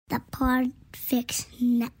the Podfix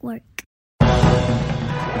Network.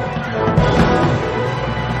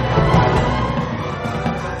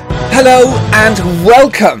 Hello and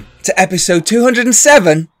welcome to episode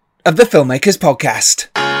 207 of the Filmmakers Podcast.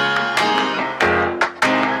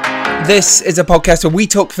 This is a podcast where we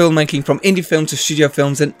talk filmmaking from indie film to studio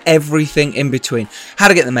films and everything in between. How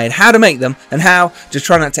to get them made, how to make them, and how to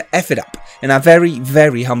try not to F it up, in our very,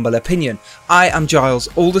 very humble opinion. I am Giles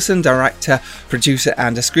Alderson, director, producer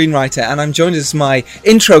and a screenwriter, and I'm joined as my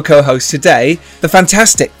intro co-host today, the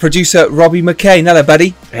fantastic producer Robbie McCain. Hello,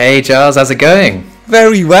 buddy. Hey, Giles, how's it going?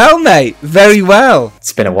 Very well, mate. Very well.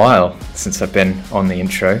 It's been a while since I've been on the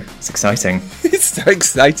intro. It's exciting. It's so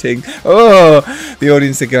exciting. Oh, the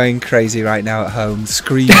audience are going crazy right now at home.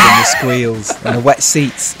 Screams and the squeals and the wet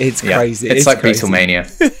seats. It's crazy. It's like crazy. Beatlemania.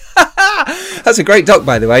 That's a great doc,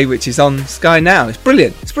 by the way, which is on Sky now. It's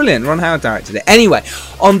brilliant. It's brilliant. Ron Howard directed it. Anyway,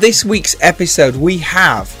 on this week's episode, we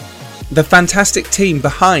have the fantastic team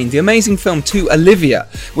behind the amazing film To Olivia,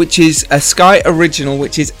 which is a Sky original,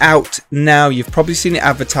 which is out now. You've probably seen it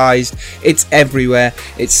advertised. It's everywhere.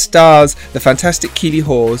 It stars the fantastic Keely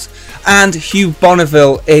Hawes and Hugh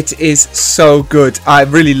Bonneville. It is so good. I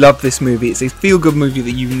really love this movie. It's a feel-good movie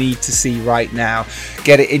that you need to see right now.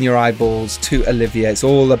 Get it in your eyeballs. To Olivia. It's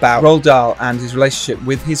all about Roald Dahl and his relationship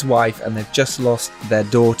with his wife, and they've just lost their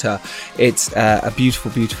daughter. It's a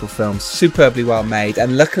beautiful, beautiful film. Superbly well made,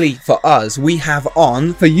 and luckily for us, we have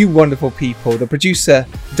on, for you wonderful people, the producer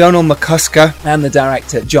Donall McCusker and the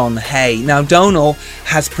director John Hay. Now, Donall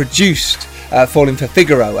has produced Falling for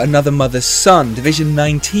Figaro, Another Mother's Son, Division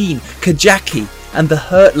 19, Kajaki, and The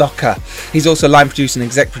Hurt Locker. He's also line produced and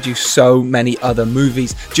exec produced so many other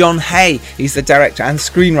movies. John Hay, he's the director and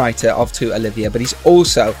screenwriter of To Olivia, but he's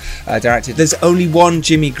also directed There's Only One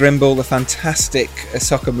Jimmy Grimble, the fantastic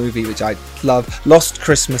soccer movie which I love, Lost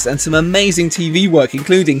Christmas, and some amazing TV work,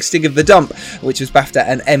 including Stig of the Dump, which was BAFTA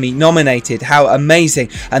and Emmy nominated. How amazing.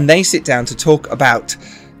 And they sit down to talk about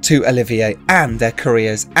To Olivia and their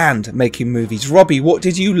careers and making movies. Robbie, what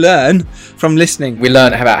did you learn from listening? We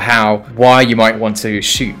learned about why you might want to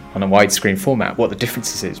shoot on a widescreen format, what the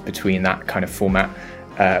differences is between that kind of format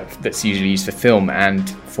that's usually used for film and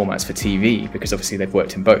formats for TV, because obviously they've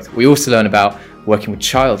worked in both. We also learn about working with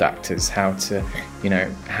child actors, how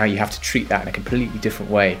you have to treat that in a completely different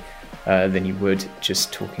way than you would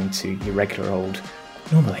just talking to your regular old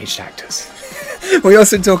normal aged actors. We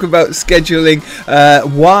also talk about scheduling,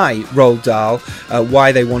 why Roald Dahl,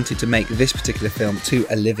 why they wanted to make this particular film, To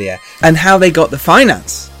Olivia, and how they got the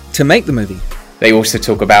finance to make the movie. They also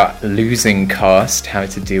talk about losing cast, how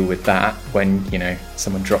to deal with that when,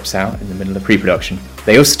 someone drops out in the middle of pre-production.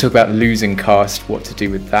 They also talk about losing cast, what to do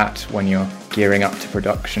with that when you're gearing up to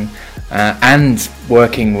production, and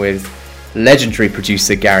working with legendary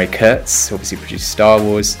producer Gary Kurtz, who obviously produced Star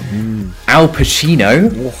Wars, Al Pacino,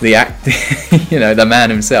 the man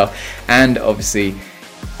himself, and obviously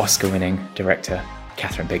Oscar-winning director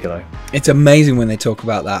Catherine Bigelow. It's amazing when they talk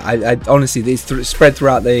about that. I honestly, it's spread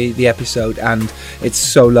throughout the episode, and it's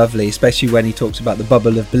so lovely, especially when he talks about the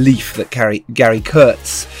bubble of belief that Gary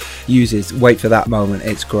Kurtz uses. Wait for that moment,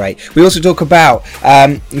 it's great. We also talk about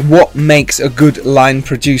what makes a good line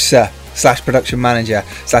producer / production manager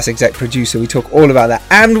 / exec producer. We talk all about that,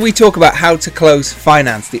 and we talk about how to close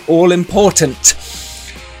finance, the all-important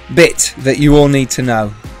bit that you all need to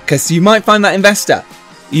know, because you might find that investor,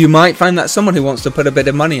 you might find that someone who wants to put a bit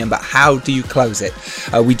of money in, but how do you close it?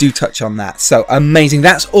 We do touch on that. So amazing.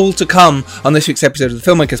 That's all to come on this week's episode of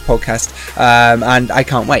the Filmmakers Podcast, and I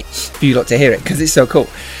can't wait for you lot to hear it, because it's so cool.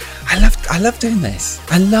 I love doing this.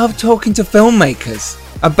 I love talking to filmmakers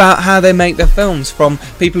about how they make their films, from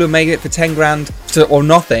people who made it for 10 grand or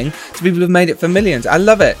nothing to people who've made it for millions. I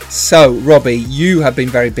love it. So, Robbie, you have been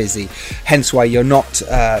very busy, hence why you're not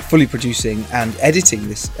fully producing and editing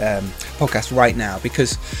this podcast right now,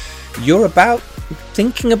 because you're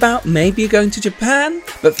thinking about maybe going to Japan.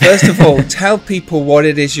 But first of all, tell people what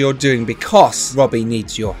it is you're doing, because Robbie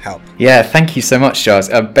needs your help. Yeah, thank you so much, Charles.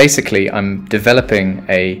 Basically, I'm developing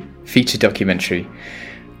a feature documentary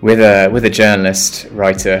with a journalist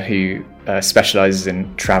writer who specialises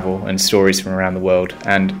in travel and stories from around the world,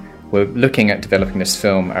 and we're looking at developing this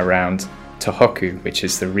film around Tohoku, which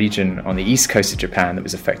is the region on the east coast of Japan that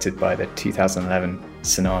was affected by the 2011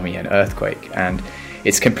 tsunami and earthquake, and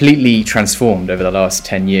it's completely transformed over the last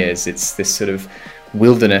 10 years. It's this sort of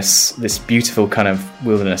wilderness, this beautiful kind of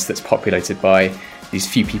wilderness that's populated by these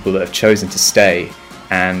few people that have chosen to stay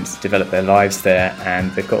and develop their lives there,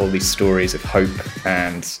 and they've got all these stories of hope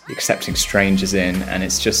and accepting strangers in, and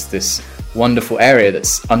it's just this wonderful area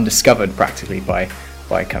that's undiscovered practically by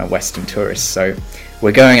by kind of Western tourists. So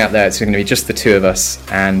we're going out there. It's going to be just the two of us,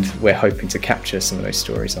 and we're hoping to capture some of those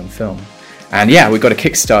stories on film. And yeah, we've got a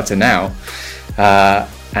Kickstarter now,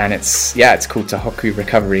 and it's called Tohoku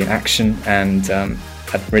Recovery in Action. And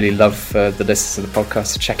I'd really love for the listeners of the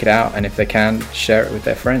podcast to check it out, and if they can, share it with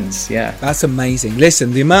their friends. Yeah, that's amazing.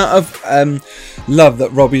 Listen, the amount of love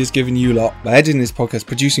that Robbie has given you lot by editing this podcast,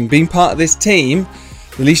 producing, being part of this team,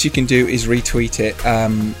 the least you can do is retweet it.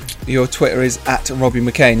 Your Twitter is at Robbie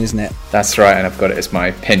McCain, isn't it? That's right, and I've got it as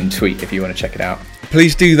my pinned tweet if you want to check it out.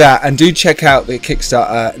 Please do that, and do check out the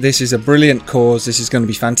Kickstarter. This is a brilliant cause. This is going to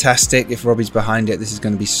be fantastic. If Robbie's behind it, this is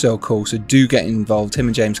going to be so cool. So do get involved. Him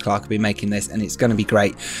and James Clark will be making this, and it's going to be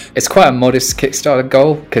great. It's quite a modest Kickstarter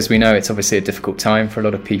goal, because we know it's obviously a difficult time for a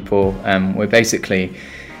lot of people. We're basically,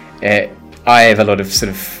 I have a lot of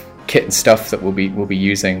sort of kit and stuff that we'll be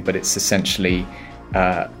using, but it's essentially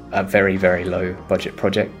a very, very low budget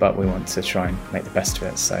project, but we want to try and make the best of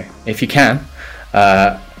it. So if you can,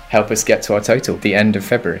 help us get to our total at the end of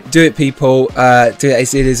February. Do it, people. Do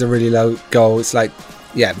it. It is a really low goal. It's like,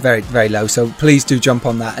 yeah, very, very low. So please do jump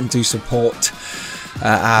on that and do support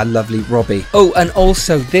our lovely Robbie. Oh, and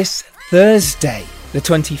also this Thursday, the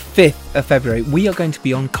 25th of February, we are going to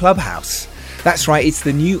be on Clubhouse. That's right. It's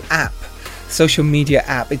the new app, social media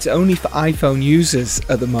app. It's only for iPhone users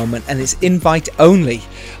at the moment, and it's invite only.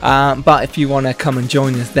 But if you want to come and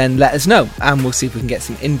join us, then let us know, and we'll see if we can get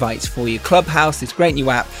some invites for you. Clubhouse, this great new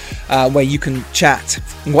app where you can chat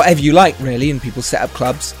whatever you like, really, and people set up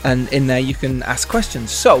clubs, and in there you can ask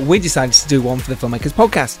questions. So we decided to do one for the Filmmakers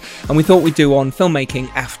Podcast, and we thought we'd do on filmmaking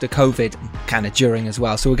after COVID, kind of during as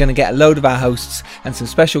well. So we're going to get a load of our hosts and some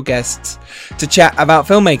special guests to chat about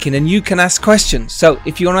filmmaking, and you can ask questions. So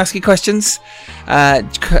if you want to ask your questions,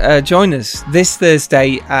 join us this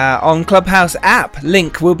Thursday on Clubhouse app.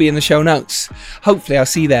 Link will be in the show notes. Hopefully I'll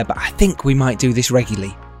see you there, but I think we might do this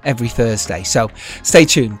regularly every Thursday, so stay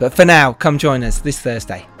tuned. But for now, come join us this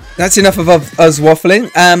Thursday. That's enough of us waffling.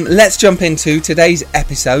 Let's jump into today's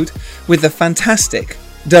episode with the fantastic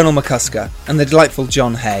Donall McCusker and the delightful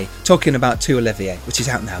John Hay talking about To Olivia, which is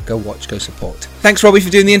out now. Go watch, go support. Thanks, Robbie, for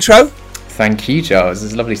doing the intro. Thank you, Giles.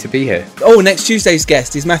 It's lovely to be here. Oh, next Tuesday's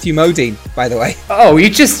guest is Matthew Modine, by the way. Oh, you're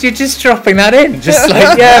just dropping that in. Just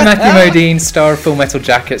like, yeah, Matthew Modine, star of Full Metal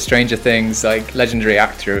Jacket, Stranger Things, like legendary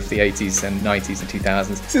actor of the 80s and 90s and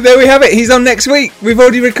 2000s. So there we have it. He's on next week. We've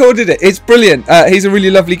already recorded it. It's brilliant. He's a really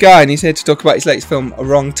lovely guy, and he's here to talk about his latest film, A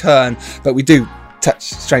Wrong Turn. But we do touch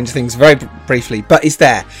Stranger Things very briefly, but he's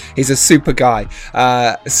there. He's a super guy.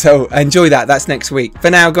 So enjoy that. That's next week.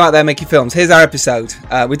 For now, go out there, make your films. Here's our episode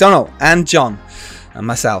with Donall and John and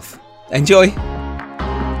myself. Enjoy.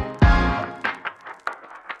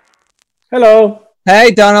 Hello.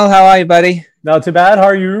 Hey, Donall. How are you, buddy? Not too bad. How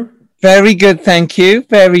are you? Very good, thank you.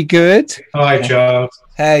 Very good. Hi, Charles.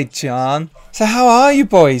 Hey, John. So how are you,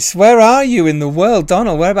 boys? Where are you in the world?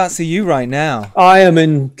 Donall, whereabouts are you right now? I am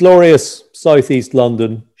in glorious southeast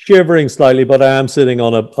London, shivering slightly, but I am sitting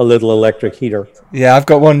on a little electric heater. Yeah, I've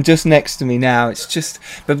got one just next to me now. It's just...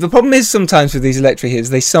 But the problem is sometimes with these electric heaters,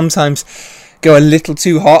 they sometimes go a little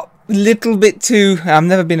too hot, a little bit too... I've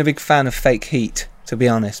never been a big fan of fake heat, to be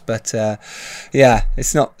honest, but yeah,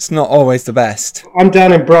 it's not always the best. I'm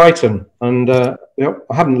down in Brighton, and I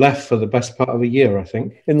haven't left for the best part of a year, I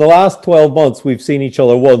think. In the last 12 months, we've seen each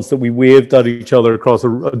other once that we waved at each other across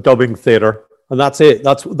a dubbing theatre, and that's it.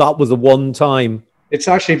 That was the one time. It's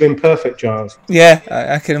actually been perfect, Giles. Yeah,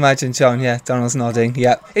 I can imagine, John. Yeah, Donald's nodding.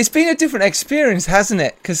 Yeah, it's been a different experience, hasn't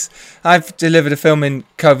it? Because I've delivered a film in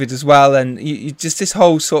COVID as well, and you just this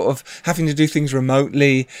whole sort of having to do things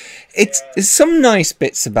remotely. There's some nice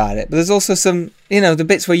bits about it, but there's also some, the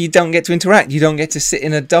bits where you don't get to interact. You don't get to sit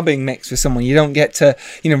in a dubbing mix with someone. You don't get to,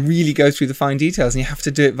 really go through the fine details, and you have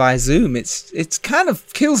to do it via Zoom. It's kind of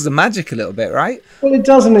kills the magic a little bit, right? Well, it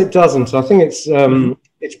does and it doesn't. I think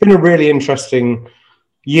it's been a really interesting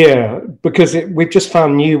year because we've just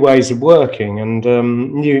found new ways of working, and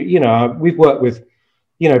we've worked with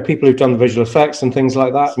people who've done the visual effects and things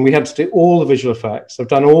like that, and we had to do all the visual effects. I've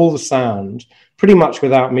done all the sound pretty much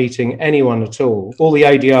without meeting anyone at all the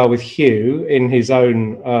ADR with Hugh in his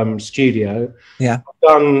own studio. Yeah, I've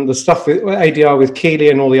done the stuff with ADR with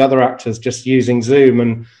Keely and all the other actors, just using Zoom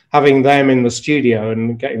and having them in the studio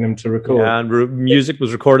and getting them to record. Yeah, and music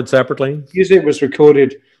was recorded separately. Music was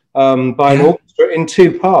recorded by an orchestra in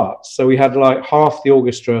two parts. So we had like half the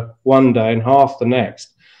orchestra one day and half the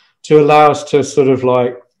next to allow us to sort of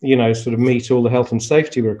meet all the health and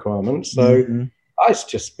safety requirements. So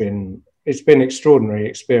it's been extraordinary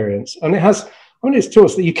experience. And it's taught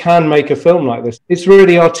us that you can make a film like this. It's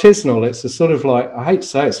really artisanal. It's a sort of I hate to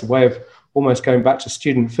say it's a way of almost going back to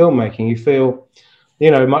student filmmaking. You feel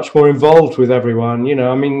much more involved with everyone.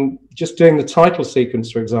 I mean, just doing the title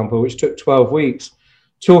sequence, for example, which took 12 weeks,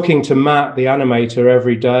 talking to Matt, the animator,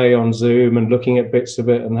 every day on Zoom and looking at bits of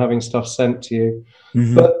it and having stuff sent to you.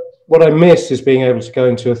 Mm-hmm. But what I miss is being able to go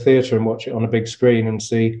into a theatre and watch it on a big screen and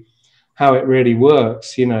see how it really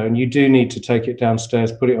works, and you do need to take it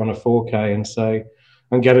downstairs, put it on a 4K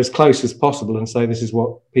and get as close as possible and say, this is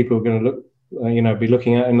what people are going to be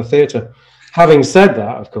looking at in the theatre. Having said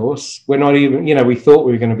that, of course, we're not even, we thought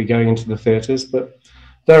we were going to be going into the theatres, but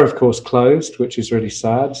they're, of course, closed, which is really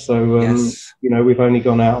sad. So, we've only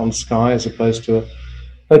gone out on Sky as opposed to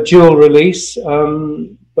a dual release.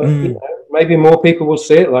 But, maybe more people will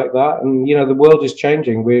see it like that. And, the world is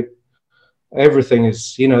changing. Everything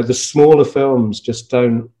is, the smaller films just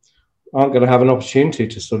aren't going to have an opportunity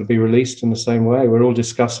to sort of be released in the same way. We're all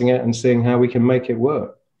discussing it and seeing how we can make it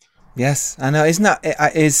work. Yes, I know. Isn't that,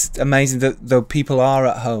 it is amazing that though people are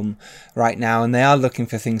at home right now and they are looking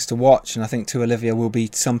for things to watch. And I think To Olivia will be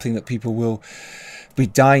something that people will be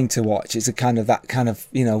dying to watch. It's that kind of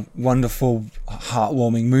wonderful,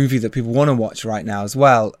 heartwarming movie that people want to watch right now as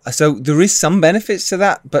well. So there is some benefits to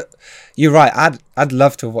that, but you're right. I'd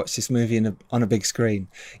love to watch this movie on a big screen.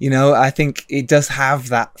 I think it does have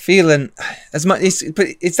that feeling as much. But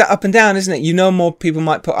it's that up and down, isn't it? More people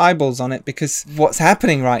might put eyeballs on it because what's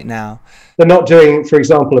happening right now. They're not doing, for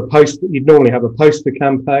example, a poster. You'd normally have a poster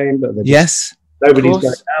campaign, but yes. Nobody's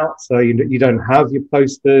going out, so you don't have your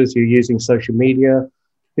posters. You're using social media.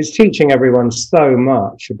 It's teaching everyone so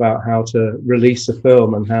much about how to release a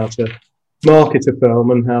film and how to market a film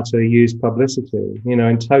and how to use publicity,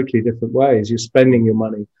 in totally different ways. You're spending your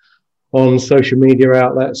money on social media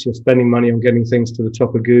outlets. You're spending money on getting things to the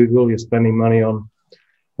top of Google. You're spending money on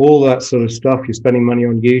all that sort of stuff. You're spending money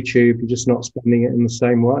on YouTube. You're just not spending it in the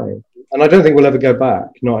same way. And I don't think we'll ever go back.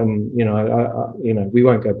 Not in, we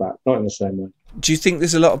won't go back. Not in the same way. Do you think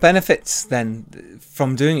there's a lot of benefits then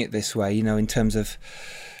from doing it this way, in terms of,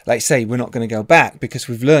 like say, we're not going to go back because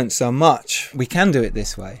we've learned so much. We can do it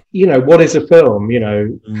this way. What is a film?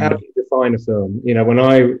 How do you define a film?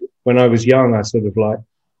 When I was young, I sort of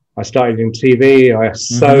I started in TV. I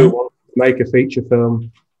so wanted to make a feature film.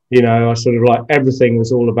 I sort of everything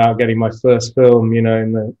was all about getting my first film,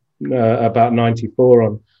 in about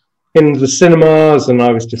 94 in the cinemas, and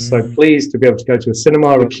I was just so pleased to be able to go to a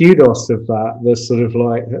cinema. The kudos of that, the sort of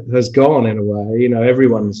has gone in a way.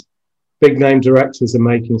 Everyone's big name directors are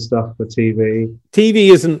making stuff for TV.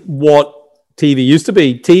 TV isn't what TV used to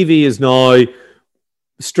be. TV is now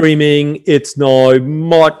streaming. It's now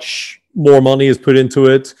much more money is put into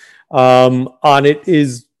it, and it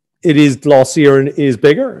is glossier and is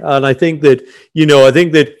bigger. And I think that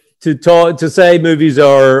to say movies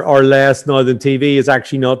are less now than TV is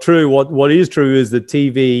actually not true. What is true is that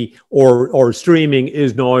TV or streaming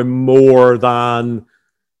is now more than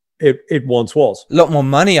it once was. A lot more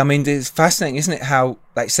money. I mean, it's fascinating, isn't it? How,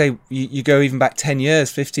 say, you go even back 10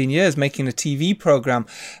 years, 15 years, making a TV program,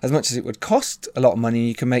 as much as it would cost a lot of money,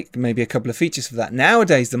 you can make maybe a couple of features for that.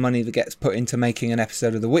 Nowadays, the money that gets put into making an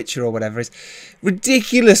episode of The Witcher or whatever is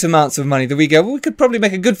ridiculous amounts of money that we go, well, we could probably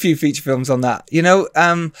make a good few feature films on that,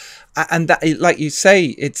 and that, like you say,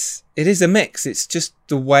 it is a mix. It's just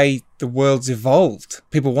the way the world's evolved.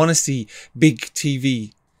 People want to see big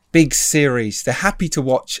TV, big series. They're happy to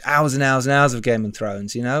watch hours and hours and hours of Game of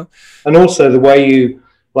Thrones, And also the way you,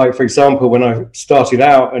 for example, when I started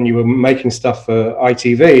out and you were making stuff for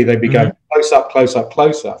ITV, they'd be going close up, close up,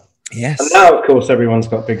 close up. Yes. And now, of course, everyone's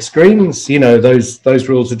got big screens. Those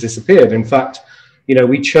rules have disappeared. In fact,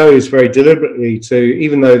 we chose very deliberately to,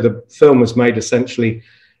 even though the film was made essentially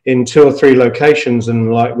in 2 or 3 locations and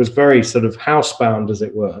was very sort of housebound, as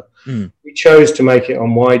it were. We chose to make it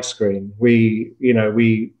on widescreen. We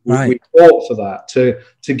fought for that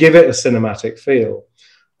to give it a cinematic feel.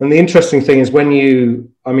 And the interesting thing is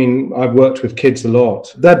I've worked with kids a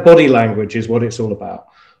lot. Their body language is what it's all about.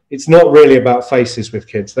 It's not really about faces with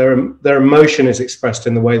kids. Their emotion is expressed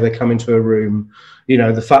in the way they come into a room,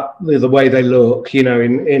 the way they look,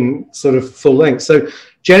 in sort of full length. So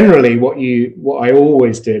generally what I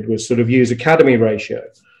always did was sort of use Academy ratio,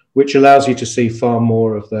 which allows you to see far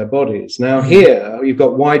more of their bodies. Now here you've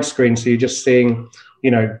got widescreen, so you're just seeing,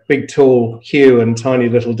 big, tall Hugh and tiny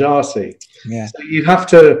little Darcy. Yeah. So you have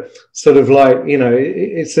to sort of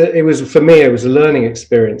it was, for me, it was a learning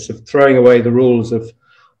experience of throwing away the rules of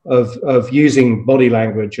using body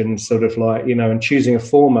language and sort of and choosing a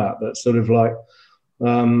format that sort of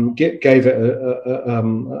gave it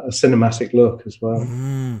a cinematic look as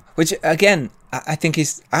well. Which again, I think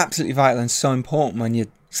is absolutely vital and so important when you're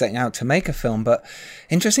setting out to make a film. But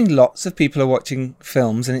interesting, lots of people are watching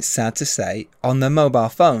films, and it's sad to say, on their mobile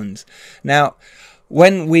phones. Now,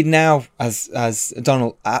 when we now, as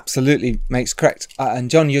Donald absolutely makes correct, and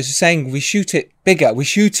John, you're saying we shoot it bigger. We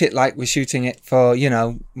shoot it like we're shooting it for,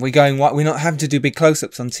 we're not having to do big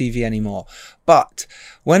close-ups on TV anymore. But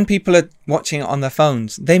when people are watching it on their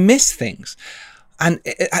phones, they miss things. And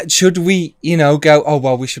should we, go, oh,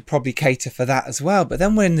 well, we should probably cater for that as well. But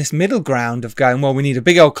then we're in this middle ground of going, well, we need a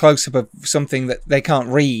big old close-up of something that they can't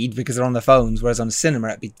read because they're on their phones, whereas on a cinema,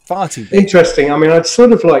 it'd be far too big. Interesting. I mean, I'd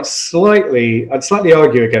slightly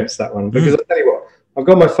argue against that one, because I'll tell you what, I've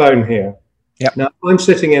got my phone here. Yep. Now, I'm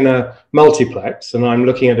sitting in a multiplex and I'm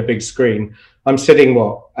looking at a big screen. I'm sitting,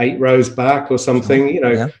 8 rows back or something,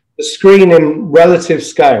 Yeah. The screen in relative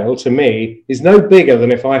scale to me is no bigger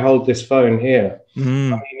than if I hold this phone here. I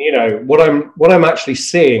mean, what I'm actually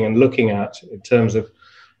seeing and looking at in terms of,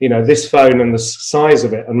 this phone and the size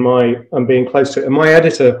of it and being close to it. And my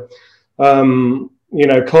editor, Colin,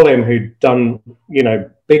 who'd done,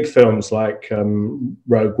 big films like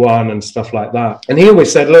Rogue One and stuff like that. And he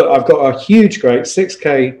always said, look, I've got a huge, great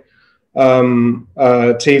 6K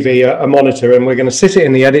TV, a monitor, and we're going to sit it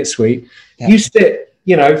in the edit suite. Yeah. You sit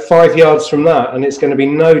 5 yards from that, and it's going to be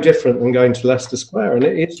no different than going to Leicester Square. And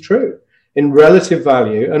it's true in relative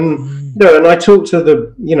value. And and I talk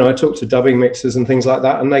to I talk to dubbing mixers and things like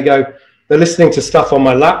that, and they're listening to stuff on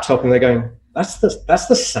my laptop, and they're going, that's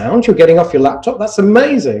the sound you're getting off your laptop. That's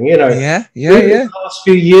amazing. Yeah. The last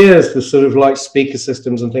few years, the sort of like speaker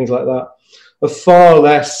systems and things like that are far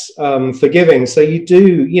less forgiving. So you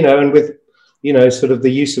do, and with sort of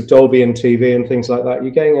the use of Dolby and TV and things like that,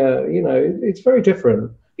 you're getting it's very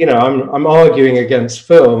different. I'm arguing against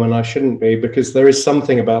film, and I shouldn't be, because there is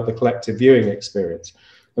something about the collective viewing experience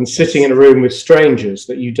and sitting in a room with strangers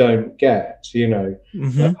that you don't get. At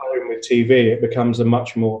home with TV, it becomes a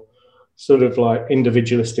much more sort of like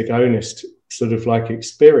individualistic, honest sort of like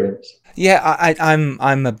experience. Yeah,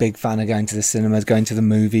 I'm a big fan of going to the cinemas, going to the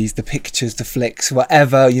movies, the pictures, the flicks,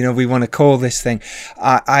 whatever we want to call this thing.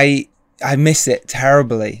 I miss it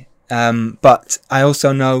terribly. But I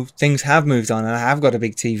also know things have moved on, and I have got a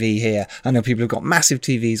big TV here. I know people have got massive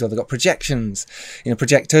TVs, or they've got projections,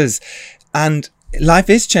 projectors, and life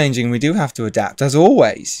is changing. We do have to adapt, as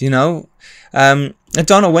always,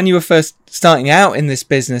 Donald, when you were first starting out in this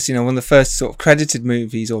business, one of the first sort of credited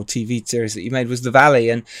movies or TV series that you made was The Valley.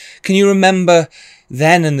 And can you remember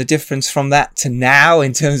then and the difference from that to now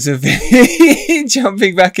in terms of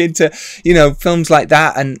jumping back into, films like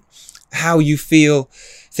that, and how you feel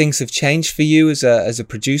things have changed for you as a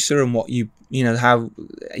producer, and what how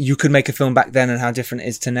you could make a film back then and how different it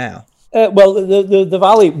is to now? Well, the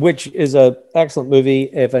Valley, which is an excellent movie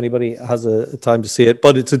if anybody has a time to see it,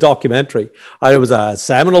 but it's a documentary. It was a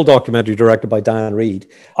seminal documentary directed by Dan Reed.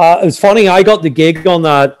 It was funny, I got the gig on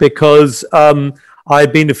that because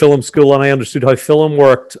I'd been to film school and I understood how film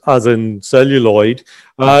worked, as in celluloid,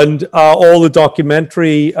 and all the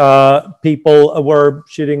documentary people were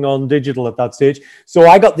shooting on digital at that stage. So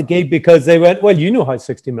I got the gig because they went, well, you know how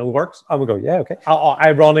 60mm works. I would go, yeah, okay.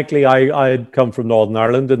 Ironically, I had come from Northern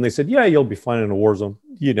Ireland, and they said, yeah, you'll be fine in a war zone.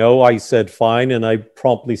 I said fine, and I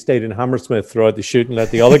promptly stayed in Hammersmith throughout the shoot and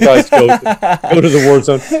let the other guys go to the war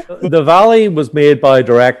zone. The Valley was made by a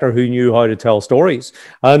director who knew how to tell stories.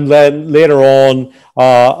 And then later on,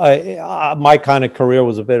 my kind of career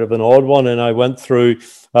was a bit of an odd one, and I went through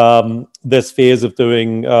this phase of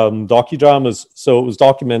doing docudramas. So it was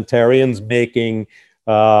documentarians making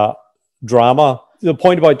drama. The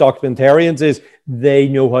point about documentarians is they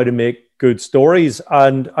know how to make good stories.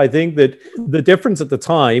 And I think that the difference at the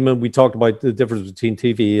time, and we talked about the difference between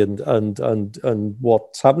TV and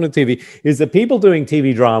what's happened to TV, is that people doing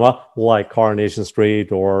TV drama like Coronation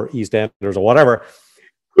Street or EastEnders or whatever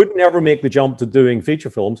could never make the jump to doing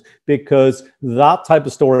feature films, because that type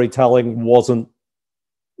of storytelling wasn't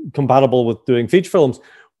compatible with doing feature films.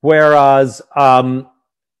 Whereas the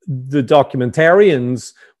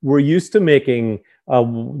documentarians were used to making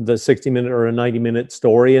the 60-minute or a 90-minute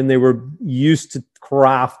story, and they were used to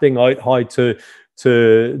crafting out how to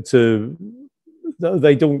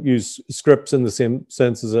they don't use scripts in the same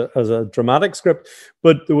sense as a dramatic script,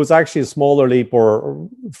 but there was actually a smaller leap or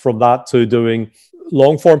from that to doing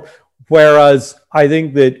long form. Whereas I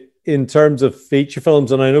think that in terms of feature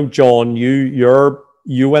films, and I know, John,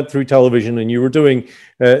 you went through television and you were doing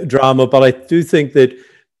drama, but I do think that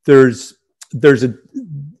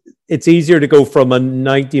it's easier to go from a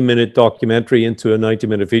 90-minute documentary into a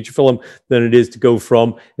 90-minute feature film than it is to go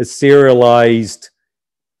from a serialized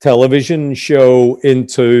television show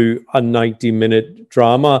into a 90-minute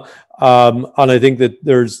drama. And I think that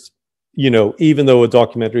there's, even though a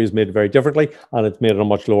documentary is made very differently and it's made on a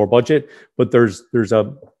much lower budget, but there is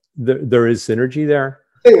synergy there.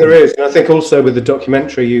 think there is, and I think also with the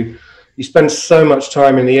documentary, you spend so much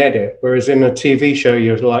time in the edit, whereas in a TV show,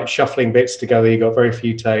 you're like shuffling bits together. You got very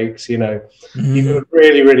few takes, you know. You've got a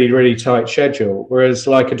really, really, really tight schedule. Whereas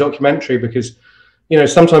like a documentary, because you know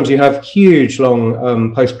sometimes you have huge,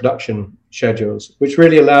 long post-production schedules, which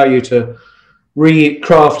really allow you to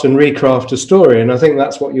recraft a story. And I think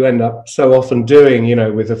that's what you end up so often doing, you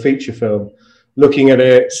know, with a feature film, looking at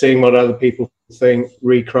it, seeing what other people think,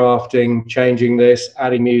 recrafting, changing this,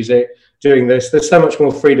 adding music, doing this. There's so much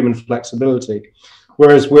more freedom and flexibility.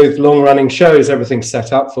 Whereas with long running shows, everything's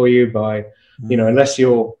set up for you by, you know, unless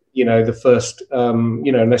you're, you know, the first,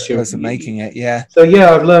 you know, unless you're making it. Yeah. So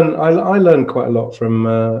yeah, I learned quite a lot from,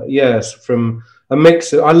 from a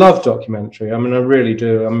mix. I love documentary. I mean, I really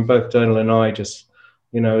do. I mean, both Donall and I just,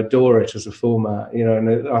 you know, adore it as a format, you know,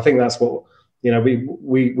 and I think that's what, you know,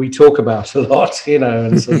 we talk about a lot, you know,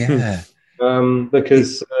 and so,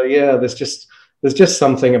 because there's just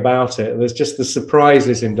something about it. There's just the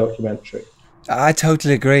surprises in documentary. I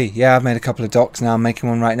totally agree. Yeah, I've made a couple of docs now. I'm making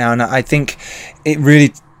one right now. And I think it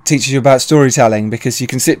really teaches you about storytelling, because you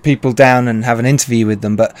can sit people down and have an interview with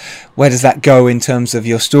them, but where does that go in terms of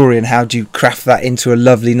your story, and how do you craft that into a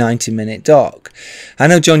lovely 90-minute doc? I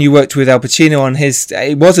know, John, you worked with Al Pacino on his,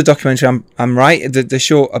 it was a documentary, I'm right, the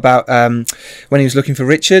short about when he was looking for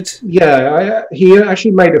Richard? Yeah, he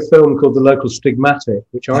actually made a film called The Local Stigmatic,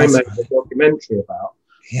 which I made a documentary about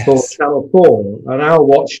for Channel 4, and Al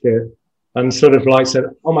watched it and sort of like said,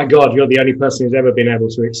 oh my God, you're the only person who's ever been able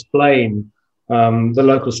to explain the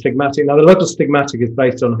Local Stigmatic. Now, the Local Stigmatic is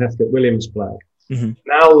based on Heathcote Williams' play.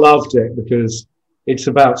 Al loved it because it's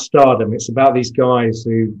about stardom. It's about these guys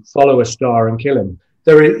who follow a star and kill him.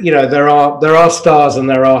 There are stars and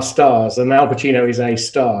there are stars, and Al Pacino is a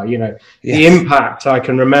star. You know, the impact I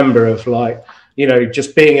can remember of, like, you know,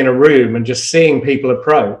 just being in a room and just seeing people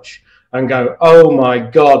approach and go, oh my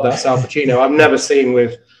God, that's Al Pacino. I've never seen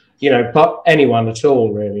with, you know, anyone at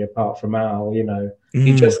all, really, apart from Al, you know.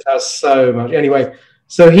 He just has so much. Anyway,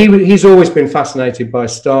 so he's always been fascinated by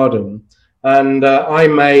stardom. And I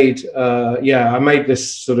made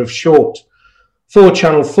this sort of short for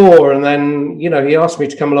Channel 4. And then, you know, he asked me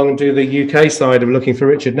to come along and do the UK side of Looking for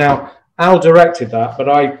Richard. Now, Al directed that, but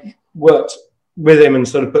I worked with him and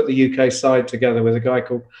sort of put the UK side together with a guy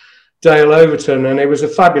called Dale Overton. And it was a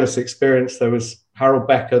fabulous experience. There was Harold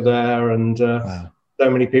Becker there, and so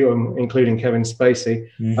many people, including Kevin Spacey.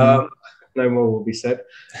 No more will be said.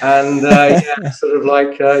 And sort of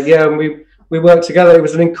like, and we worked together. It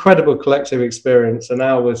was an incredible collective experience, and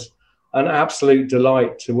Al was an absolute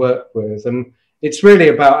delight to work with. And it's really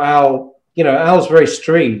about Al. You know, Al's very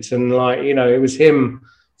street, and like, you know, it was him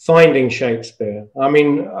finding Shakespeare. I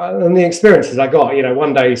mean, and the experiences I got. You know,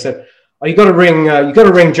 one day he said, "Oh, you got to ring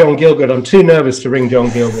John Gielgud. I'm too nervous to ring John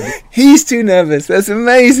Gielgud." He's too nervous. That's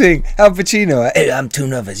amazing. Al Pacino. Hey, I'm too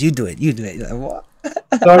nervous. You do it. Like, what?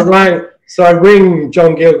 So I ring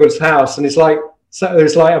John Gielgud's house, and it's like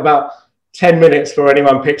about 10 minutes before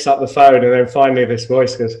anyone picks up the phone, and then finally this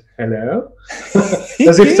voice goes, "Hello,"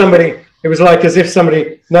 as if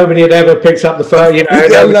nobody had ever picked up the phone, you know.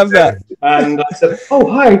 I love that. And I said, "Oh,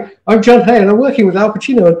 hi, I'm John Hay, and I'm working with Al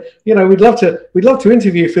Pacino, and you know, we'd love to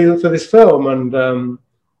interview for this film." And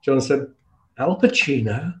John said, "Al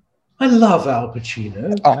Pacino? I love Al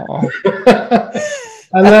Pacino."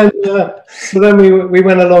 And then, so then we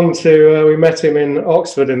went along to, we met him in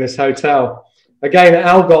Oxford in this hotel. Again,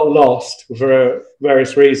 Al got lost for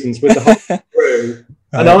various reasons with the whole crew.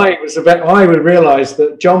 And I realised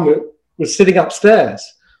that John was sitting upstairs.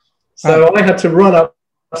 So I had to run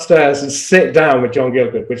upstairs and sit down with John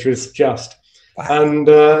Gielgud, which was just, and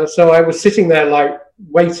so I was sitting there like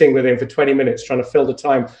waiting with him for 20 minutes, trying to fill the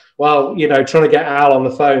time while, you know, trying to get Al on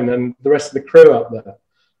the phone and the rest of the crew up there.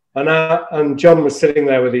 And John was sitting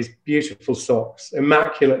there with these beautiful socks,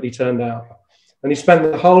 immaculately turned out. And he spent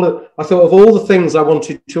the whole, I thought of all the things I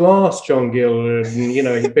wanted to ask John Gielgud, and, you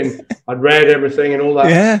know, I'd read everything and all that.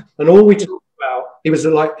 Yeah. And all we talked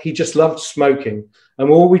about, he just loved smoking. And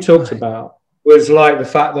all we talked about was like the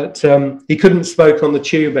fact that he couldn't smoke on the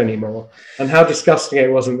tube anymore, and how disgusting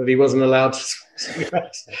it wasn't that he wasn't allowed to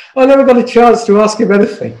cigarettes. I never got a chance to ask him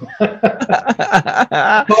anything.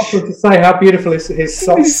 Apart from to say how beautiful his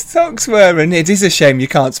socks. His socks were, and it is a shame you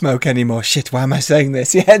can't smoke anymore. Shit, why am I saying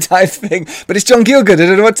this? Yeah, type thing. But it's John Gielgud. I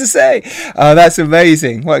don't know what to say. Oh, that's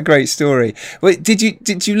amazing. What a great story. Wait, did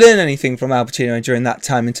you learn anything from Al Pacino during that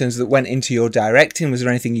time in terms of that went into your directing? Was there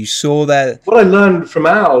anything you saw there? What I learned from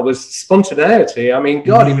Al was spontaneity. I mean,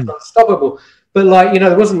 God, he was unstoppable. But like, you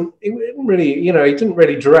know, he didn't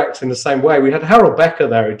really direct in the same way. We had Harold Becker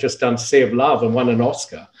there, who'd just done Sea of Love and won an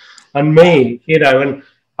Oscar, and me, you know, and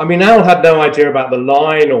I mean, Al had no idea about the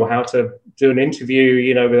line or how to do an interview,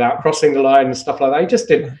 you know, without crossing the line and stuff like that. He just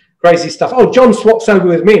did crazy stuff. Oh, John swaps over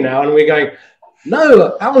with me now. And we're going,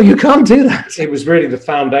 no, Al, you can't do that. It was really the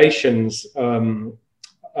foundations, sort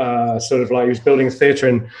of like he was building a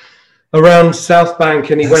theatre around South Bank,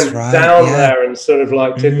 and he went down there and sort of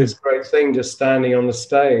like did this great thing, just standing on the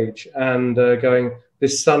stage and going,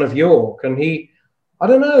 this son of York. And I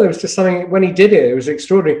don't know, there was just something, when he did it, it was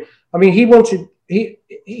extraordinary. I mean, he wanted John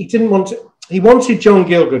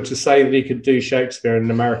Gielgud to say that he could do Shakespeare in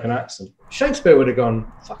an American accent. Shakespeare would have gone,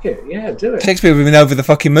 fuck it, yeah, do it. Shakespeare would have been over the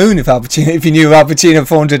fucking moon if he knew Al Pacino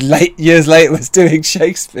 400 years later was doing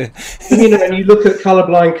Shakespeare. You know, and you look at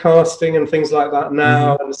colourblind casting and things like that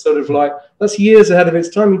now, and sort of like, that's years ahead of its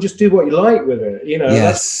time. You just do what you like with it. You know,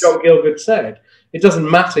 that's what John Gielgud said. It doesn't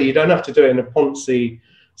matter. You don't have to do it in a poncy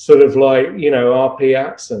sort of like, you know, RP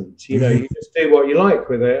accent. You know, you just do what you like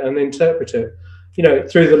with it and interpret it, you know,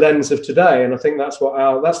 through the lens of today. And I think that's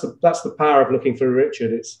what that's the power of Looking for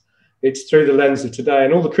Richard. It's through the lens of today.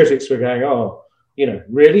 And all the critics were going, oh, you know,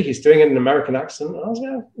 really? He's doing it in an American accent? I was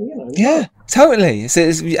going, you know. Yeah, totally. It's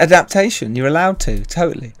adaptation. You're allowed to,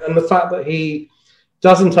 totally. And the fact that he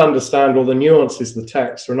doesn't understand all the nuances of the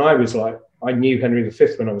text. When I was like, I knew Henry V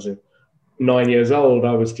when I was 9 years old.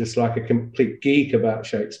 I was just like a complete geek about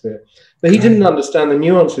Shakespeare. But he didn't understand the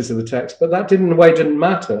nuances of the text, but that didn't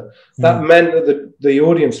matter. That meant that the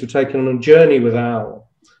audience were taken on a journey with Al.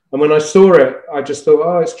 And when I saw it, I just thought,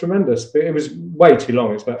 oh, it's tremendous. But it was way too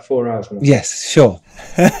long. It's about 4 hours. Yes, sure.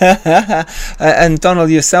 And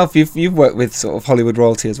Donall, yourself, you've worked with sort of Hollywood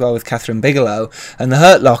royalty as well, with Catherine Bigelow and The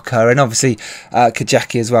Hurt Locker, and obviously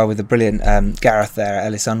Kajaki as well, with the brilliant Gareth there,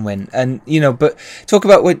 Ellis Unwin. And, you know, but talk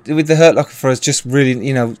about with The Hurt Locker for us, just really,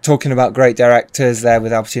 you know, talking about great directors there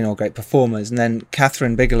with Al Pacino, great performers, and then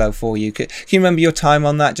Catherine Bigelow for you. Can you remember your time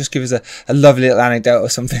on that? Just give us a lovely little anecdote or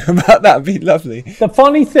something about that. It'd be lovely. The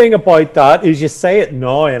funny thing about that is you say it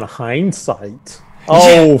now in hindsight.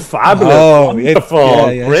 Oh, fabulous. Oh, wonderful.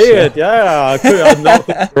 Great. Sure. Yeah.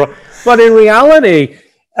 But in reality,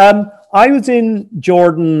 I was in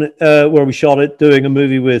Jordan where we shot it, doing a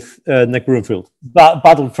movie with Nick Broomfield,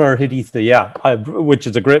 Battle for Haditha, which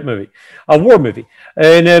is a great movie, a war movie.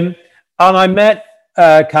 And I met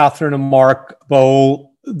Catherine and Mark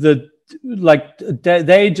Bowl. They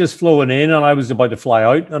just flown in, and I was about to fly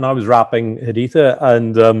out, and I was wrapping Haditha,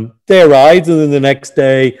 and they arrived, and then the next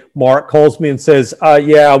day Mark calls me and says,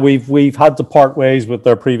 we've had to part ways with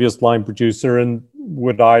their previous line producer, and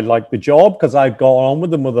would I like the job? Because I'd gone on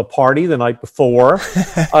with them with a party the night before,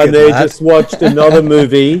 and they just watched another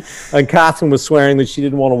movie, and Catherine was swearing that she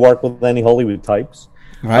didn't want to work with any Hollywood types,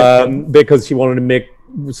 because she wanted to make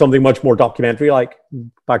something much more documentary, like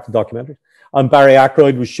back to documentaries. And Barry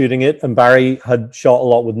Ackroyd was shooting it, and Barry had shot a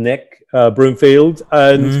lot with Nick Broomfield,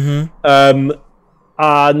 and Catherine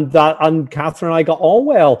and I got on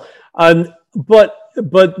well.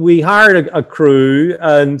 But we hired a crew,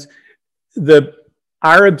 and the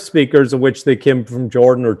Arab speakers, of which they came from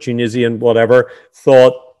Jordan or Tunisian, whatever,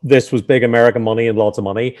 thought this was big American money and lots of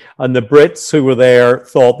money. And the Brits who were there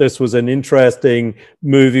thought this was an interesting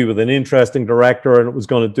movie with an interesting director, and it was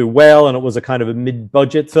going to do well, and it was a kind of a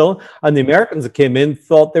mid-budget film. And the Americans that came in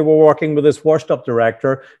thought they were working with this washed-up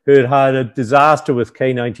director who had had a disaster with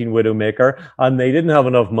K-19 Widowmaker, and they didn't have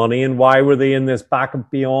enough money, and why were they in this back and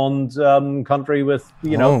beyond country with,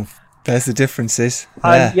 you know... There's the differences.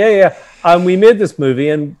 Yeah. And we made this movie,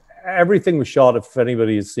 and everything was shot, if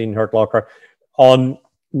anybody has seen Hurt Locker,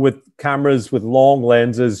 with cameras with long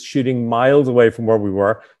lenses shooting miles away from where we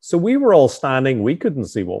were. So we were all standing. We couldn't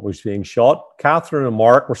see what was being shot. Catherine and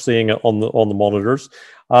Mark were seeing it on the monitors.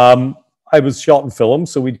 I was shot in film,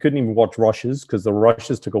 so we couldn't even watch rushes because the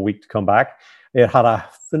rushes took a week to come back. It had a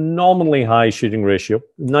phenomenally high shooting ratio,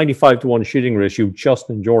 95-1 shooting ratio just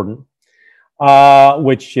in Jordan,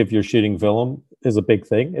 which if you're shooting film is a big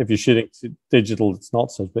thing. If you're shooting digital, it's not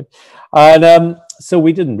so big. And so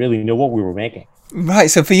we didn't really know what we were making. Right,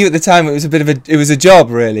 so for you at the time, it was a job,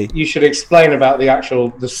 really. You should explain about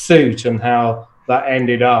the suit and how that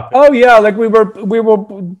ended up. Oh yeah, like we were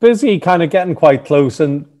busy, kind of getting quite close,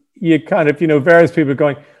 and you kind of, various people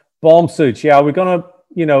going, bomb suits. Yeah, we're gonna,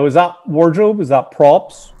 is that wardrobe? Is that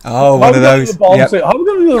props? Oh, one of those. Suit? How are we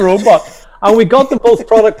gonna do the robot? And we got them both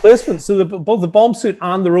product placement, so both the bomb suit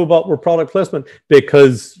and the robot were product placement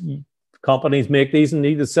because companies make these and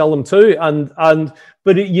need to sell them too.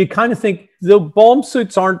 But you kind of think the bomb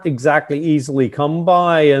suits aren't exactly easily come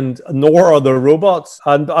by, and nor are the robots,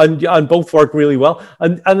 and both work really well.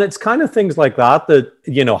 And it's kind of things like that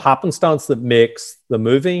happenstance that makes the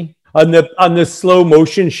movie. And the slow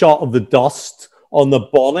motion shot of the dust on the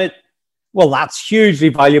bonnet well, that's hugely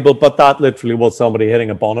valuable, but that literally was somebody hitting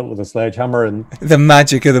a bonnet with a sledgehammer. And the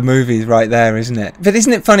magic of the movies right there, isn't it? But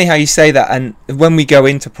isn't it funny how you say that? And when we go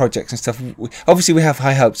into projects and stuff, obviously we have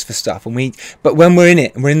high hopes for stuff, but when we're in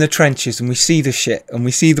it and we're in the trenches and we see the shit and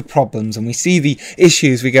we see the problems and we see the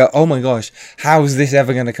issues, we go, oh my gosh, how is this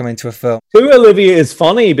ever going to come into a film? To Olivia is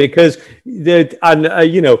funny because you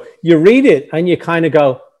read it and you kind of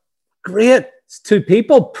go, great. It's two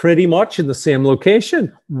people pretty much in the same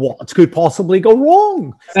location. What could possibly go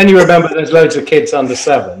wrong? And you remember there's loads of kids under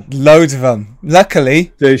 7. Loads of them.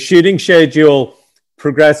 Luckily. The shooting schedule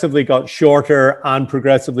progressively got shorter and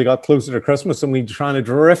progressively got closer to Christmas, and we're trying to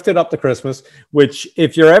drift it up to Christmas, which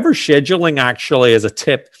if you're ever scheduling, actually, as a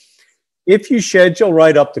tip, if you schedule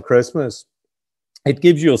right up to Christmas, it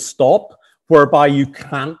gives you a stop whereby your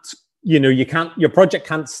project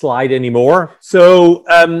can't slide anymore. So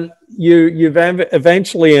you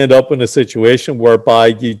eventually end up in a situation whereby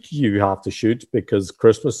you have to shoot because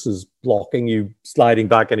Christmas is blocking you sliding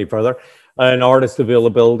back any further, and artist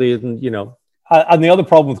availability, and the other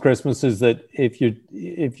problem with Christmas is that if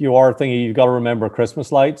you are thinking, you've got to remember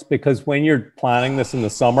Christmas lights, because when you're planning this in the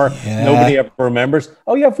summer, nobody ever remembers.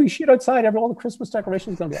 Oh yeah, if we shoot outside, all the Christmas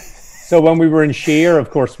decorations going to be out. So when we were in Sheer, of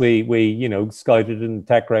course, we scouted and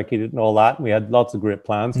tech recce'd it and all that, and we had lots of great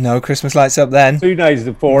plans. No Christmas lights up then. 2 nights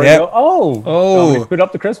before, yep. We put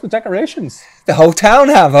up the Christmas decorations. The whole town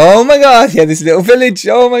have. Oh my god, yeah, this little village.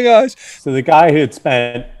 Oh my gosh. So the guy who had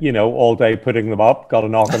spent all day putting them up got a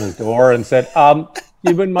knock on his door and said,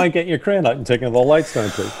 you wouldn't mind getting your crane out and taking the lights down,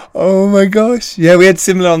 please? Oh my gosh. Yeah, we had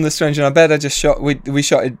similar on The Stranger in Our Bed. I just shot, we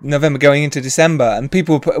shot in November going into December, and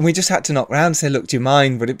people we just had to knock around and say, look, do you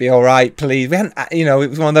mind? Would it be all right, please? We hadn't, it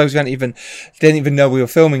was one of those, we didn't even know we were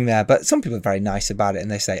filming there, but some people are very nice about it, and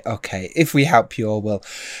they say, okay, if we help you, or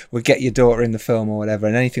we'll get your daughter in the film or whatever,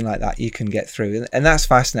 and anything like that you can get through. And that's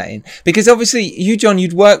fascinating, because obviously you, John,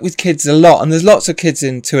 you'd work with kids a lot, and there's lots of kids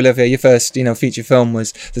in To Olivia. Your first, feature film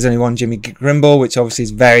was There's Only One Jimmy Grimble, which obviously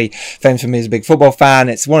is very famous for me as a big football fan.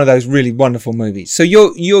 It's one of those really wonderful movies. So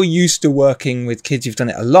you're used to working with kids. You've done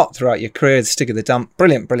it a lot throughout your career. The Stick of the Dump,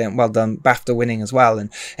 brilliant, well done. BAFTA winning as well, and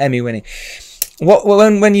Emmy winning.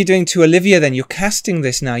 When you're doing To Olivia, then you're casting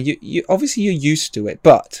this now. You obviously you're used to it,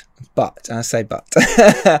 but and I say but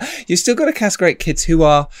you still got to cast great kids who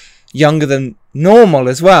are younger than normal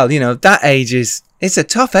as well. That age it's a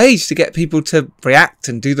tough age to get people to react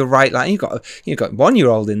and do the right line. You've got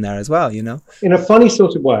 1-year-old in there as well, In a funny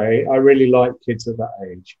sort of way, I really like kids at that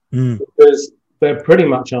age because they're pretty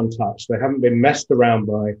much untouched. They haven't been messed around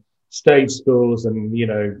by stage schools and,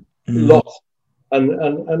 lost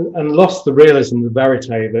and lost the realism, the verite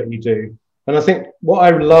that you do. And I think what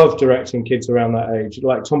I love directing kids around that age,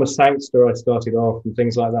 like Thomas Sangster, I started off and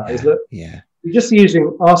things like that, is that you're just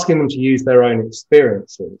asking them to use their own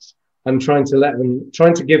experiences and trying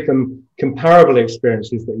to give them comparable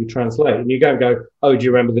experiences that you translate. And you don't go, oh, do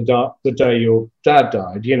you remember the day your dad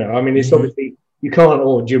died? It's obviously, you can't,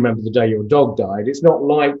 or do you remember the day your dog died? It's not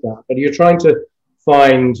like that, but you're trying to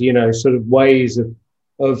find, sort of ways of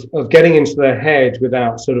getting into their head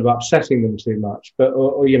without sort of upsetting them too much, but,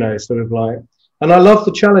 or sort of like, and I love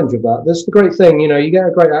the challenge of that. That's the great thing, you get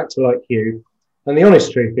a great actor like Hugh, and the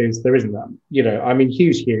honest truth is there isn't that,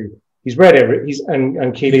 Hugh's Hugh. He's read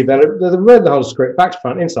and Keely, they've read the whole script, back to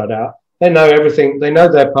front, inside out. They know everything. They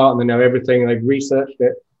know their part and they know everything. They've researched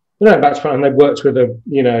it. They know it back to front, and they've worked with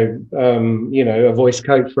a voice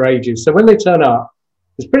coach for ages. So when they turn up,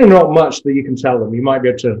 there's pretty not much that you can tell them. You might be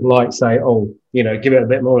able to say, give it a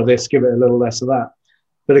bit more of this, give it a little less of that.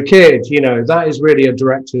 But a kid, that is really a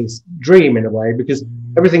director's dream in a way, because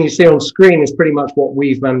everything you see on screen is pretty much what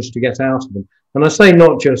we've managed to get out of them. And I say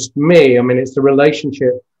not just me. It's the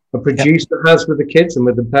relationship a producer has with the kids and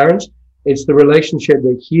with the parents. It's the relationship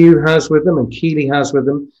that Hugh has with them and Keely has with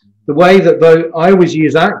them. The way that I always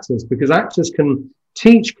use actors, because actors can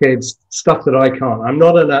teach kids stuff that I can't. I'm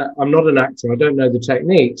not an actor. I don't know the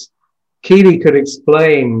techniques. Keely could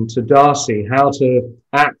explain to Darcy how to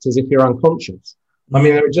act as if you're unconscious.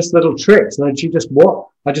 There were just little tricks, and I just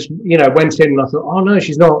went in and I thought, oh no,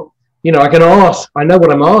 she's not. I can ask. I know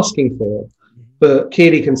what I'm asking for. But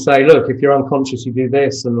Keely can say, look, if you're unconscious, you do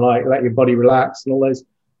this, and let your body relax, and all those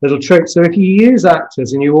little tricks. So if you use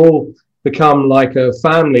actors and you all become like a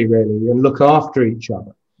family, really, and look after each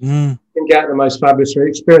other, you can get the most fabulous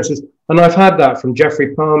experiences. And I've had that from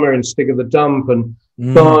Jeffrey Palmer and Stick of the Dump and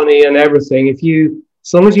Barney and everything.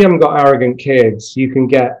 As long as you haven't got arrogant kids, you can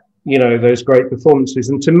get, those great performances.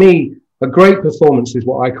 And to me, a great performance is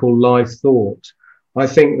what I call live thought. I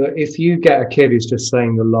think that if you get a kid who's just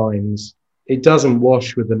saying the lines, it doesn't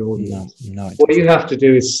wash with an audience. No, what you have to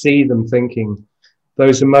do is see them thinking,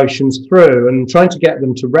 those emotions through, and trying to get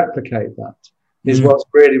them to replicate that is what's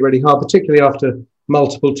really, really hard, particularly after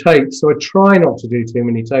multiple takes. So I try not to do too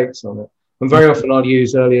many takes on it. And very often I'll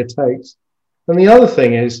use earlier takes. And the other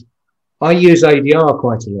thing is I use ADR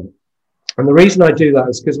quite a lot. And the reason I do that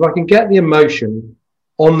is because if I can get the emotion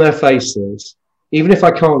on their faces, even if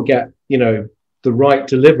I can't get, the right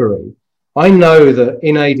delivery, I know that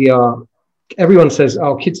in ADR, everyone says,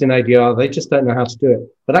 oh, kids in ADR, they just don't know how to do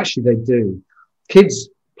it. But actually they do. Kids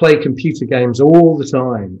play computer games all the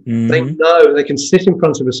time. They know they can sit in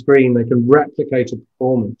front of a screen. They can replicate a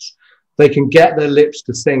performance. They can get their lips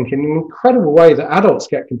to sync in an incredible way that adults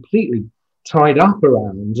get completely tied up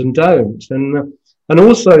around and don't. And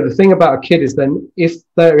also the thing about a kid is then if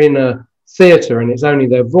they're in a theatre and it's only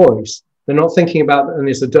their voice, they're not thinking about, and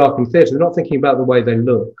it's a darkened theatre, they're not thinking about the way they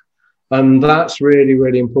look. And that's really,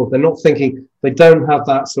 really important. They're not thinking, they don't have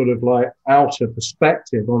that sort of like outer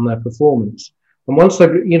perspective on their performance. And once they,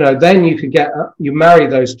 then you could you marry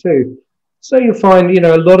those two. So you'll find,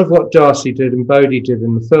 a lot of what Darcy did and Bodhi did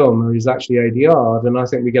in the film is actually ADR'd, and I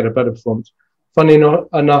think we get a better performance. Funny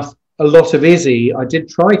enough, a lot of Izzy, I did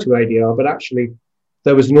try to ADR, but actually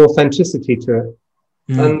there was an authenticity to it.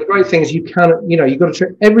 And the great thing is you've got to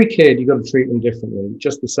treat every kid, you've got to treat them differently,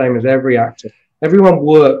 just the same as every actor. Everyone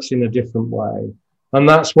works in a different way. And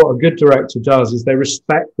that's what a good director does, is they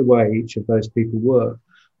respect the way each of those people work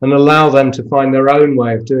and allow them to find their own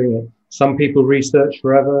way of doing it. Some people research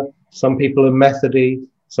forever. Some people are methody.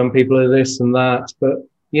 Some people are this and that. But,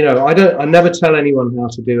 I never tell anyone how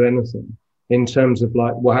to do anything in terms of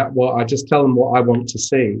like what I just tell them what I want to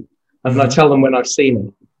see. And I tell them when I've seen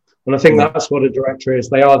it. And I think that's what a director is.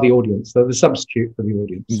 They are the audience. They're the substitute for the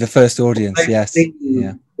audience. The first audience, yes.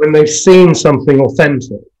 When they've seen something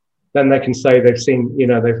authentic, then they can say they've seen,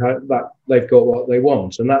 they've had that, they've got what they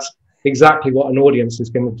want. And that's exactly what an audience is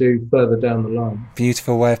going to do further down the line.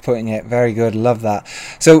 Beautiful way of putting it. Very good. Love that.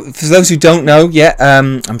 So for those who don't know yet,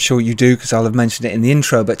 I'm sure you do because I'll have mentioned it in the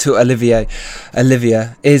intro, but to Olivia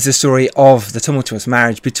is the story of the tumultuous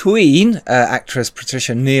marriage between actress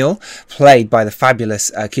Patricia Neal, played by the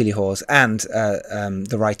fabulous Keely Hawes, and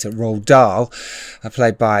the writer Roald Dahl,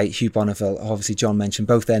 played by Hugh Bonneville. Obviously John mentioned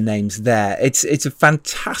both their names there. It's a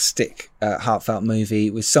fantastic heartfelt movie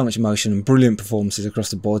with so much emotion and brilliant performances across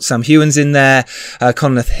the board. Sam Hewen's in there,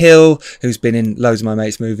 Conleth Hill, who's been in loads of my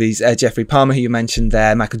mates' movies, Jeffrey Palmer, who you mentioned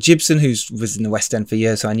there, Michael Gibson, who was in the West End for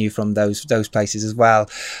years, so I knew from those places as well,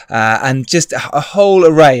 and just a whole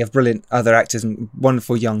array of brilliant other actors and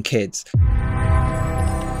wonderful young kids.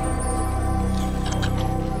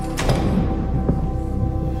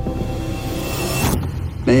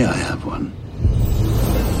 May I have one?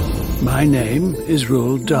 My name is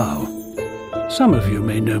Roald Dahl. Some of you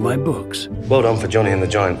may know my books. Well done for Johnny and the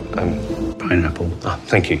Giant. Pineapple. Oh,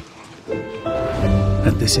 thank you.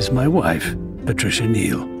 And this is my wife, Patricia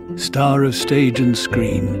Neal, star of stage and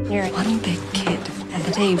screen. You're one big kid, and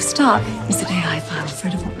the day you stop is the day I file for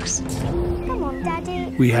divorce. Come on,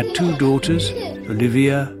 Daddy. We had 2 daughters,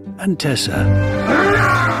 Olivia and Tessa.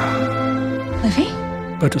 Livy?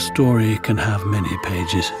 But a story can have many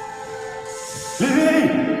pages.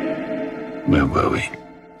 Where were we?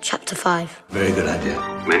 Chapter 5. Very good idea.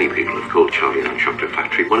 Many people have called Charlie and the Chocolate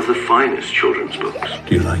Factory one of the finest children's books.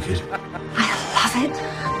 Do you like it? I love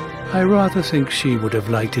it. I rather think she would have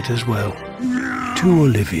liked it as well. To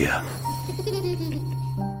Olivia.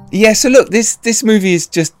 Yeah, so look, this movie is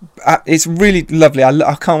just, it's really lovely.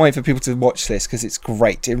 I can't wait for people to watch this because it's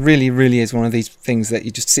great. It really, really is one of these things that you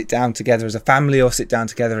just sit down together as a family or sit down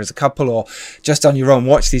together as a couple or just on your own,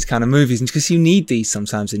 watch these kind of movies because you need these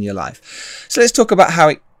sometimes in your life. So let's talk about how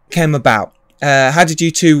it came about. How did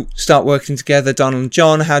you two start working together, Donall and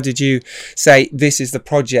John? How did you say this is the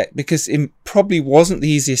project? Because it probably wasn't the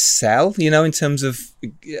easiest sell, in terms of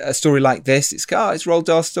a story like this. It's Roald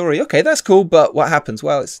Dahl's story. Okay, that's cool, but what happens?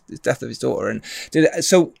 Well, it's the death of his daughter. And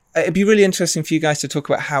so it'd be really interesting for you guys to talk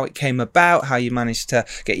about how it came about, how you managed to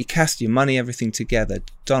get your cast, your money, everything together.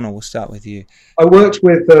 Donall, we'll start with you. I worked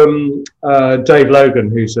with Dave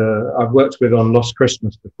Logan, who's I've worked with on Lost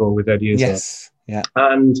Christmas before with Eddie Izzard. Yes, yeah.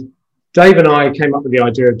 And Dave and I came up with the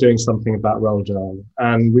idea of doing something about Roald Dahl,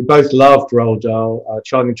 and we both loved Roald Dahl.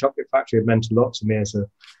 Charlie and the Chocolate Factory had meant a lot to me as a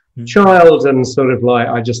child, and sort of like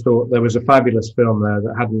I just thought there was a fabulous film there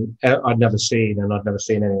that I'd never seen, and I'd never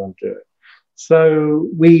seen anyone do it. So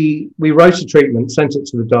we wrote a treatment, sent it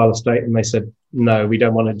to the Dahl estate, and they said no, we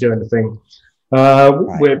don't want to do anything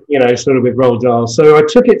with sort of with Roald Dahl. So I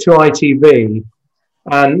took it to ITV.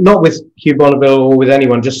 And not with Hugh Bonneville or with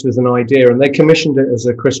anyone, just as an idea. And they commissioned it as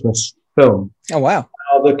a Christmas film. Oh, wow.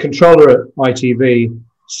 The controller at ITV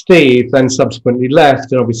Steve then subsequently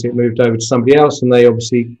left, and obviously it moved over to somebody else, and they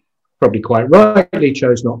obviously, probably quite rightly,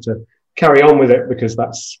 chose not to carry on with it, because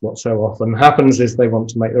that's what so often happens, is they want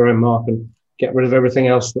to make their own mark and get rid of everything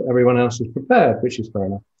else that everyone else has prepared, which is fair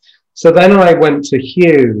enough. So then I went to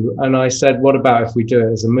Hugh and I said, what about if we do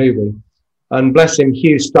it as a movie? And bless him,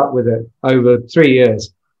 Hugh stuck with it over 3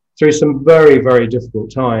 years through some very, very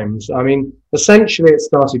difficult times. I mean, essentially it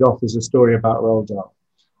started off as a story about Roald Dahl.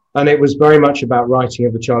 And it was very much about writing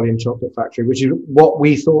of the Charlie and Chocolate Factory, which is what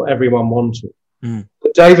we thought everyone wanted.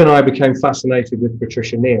 But Dave and I became fascinated with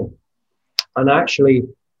Patricia Neal, and actually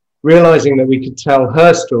realizing that we could tell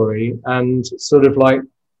her story, and it's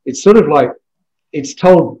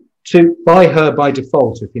told by her by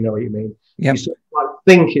default, if you know what you mean. Yep. You sort of like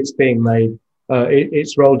think it's being made.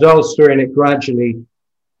 It's Roald Dahl's story, and it gradually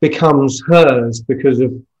becomes hers because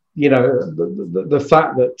of, you know, the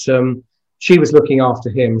fact that she was looking after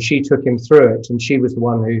him. She took him through it, and she was the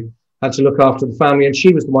one who had to look after the family, and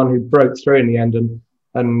she was the one who broke through in the end and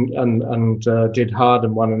did hard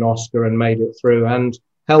and won an Oscar and made it through and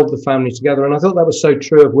held the family together. And I thought that was so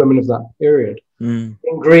true of women of that period. In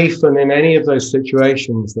grief and in any of those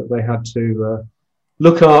situations, that they had to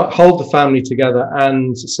hold the family together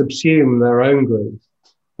and subsume their own grief.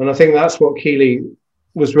 And I think that's what Keeley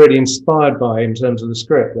was really inspired by in terms of the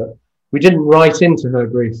script, that we didn't write into her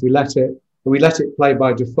grief, we let it play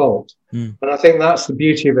by default. And I think that's the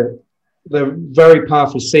beauty of it. The very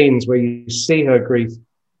powerful scenes where you see her grief,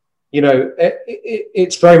 you know,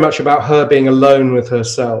 it's very much about her being alone with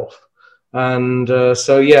herself. And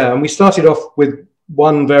and we started off with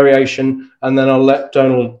one variation, and then I'll let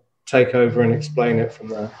Donall take over and explain it from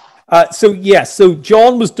there. So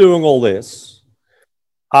John was doing all this,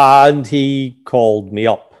 and he called me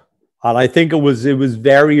up, and I think it was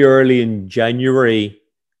very early in January.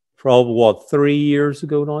 Probably 3 years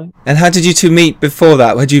ago now. And how did you two meet before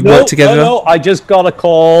that? Had you worked together? No, I just got a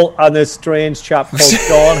call, and this strange chap called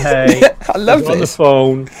John Hay. I love this. On the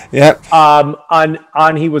phone. Yeah.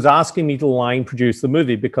 And he was asking me to line produce the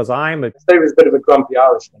movie because He was a bit of a grumpy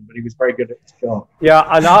Irishman, but he was very good at his job. Yeah,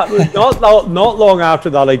 and not long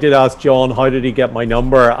after that, I did ask John how did he get my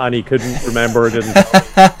number, and he couldn't remember. It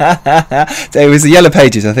It was the Yellow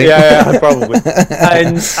Pages, I think. Yeah, probably.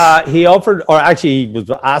 And he offered, or actually, he was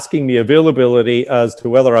asking me availability as to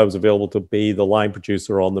whether I was available to be the line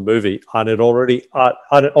producer on the movie, and it already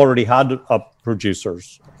had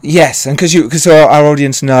producers. Yes, and because our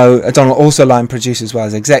audience know Donall also line produces as well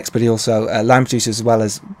as execs, but he also line produces as well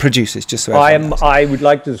as producers. Just so I would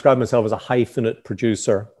like to describe myself as a hyphenate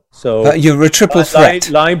producer. So you're a triple threat: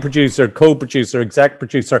 line producer, co-producer, exec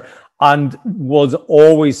producer, and was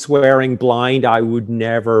always swearing blind I would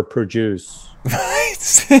never produce. And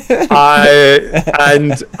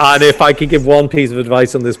if I could give one piece of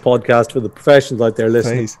advice on this podcast for the professionals out there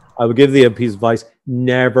listening, please. I would give the piece of advice: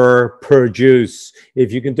 never produce.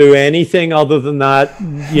 If you can do anything other than that,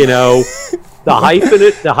 you know, the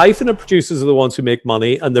hyphenate producers are the ones who make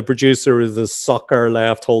money, and the producer is the sucker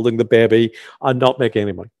left holding the baby and not making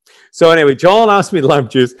any money. So anyway, John asked me to line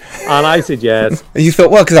produce, and I said yes. And you thought,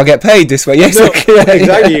 well, because I'll get paid this way. Yes, no, okay.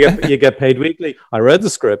 Exactly. You get paid weekly. I read the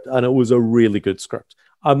script, and it was a really good script.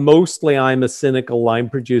 And mostly I'm a cynical line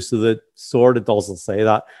producer that sort of doesn't say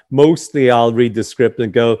that. Mostly I'll read the script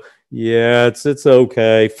and go, yeah, it's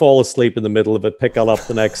okay. Fall asleep in the middle of it, pick it up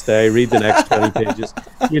the next day, read the next 20 pages,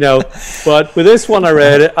 you know. But with this one, I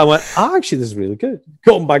read it. I went, actually, this is really good.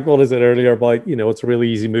 Going back to what I said earlier about, you know, it's a really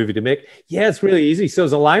easy movie to make. Yeah, it's really easy. So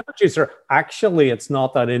as a line producer, actually, it's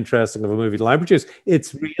not that interesting of a movie to line produce.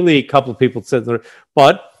 It's really a couple of people sitting there.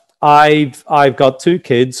 But I've got two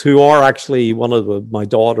kids who are actually my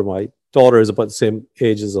daughter is about the same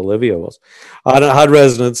age as Olivia was. And I had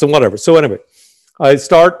residence and whatever. So anyway, I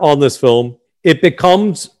start on this film. It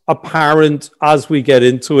becomes apparent as we get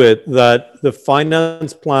into it that the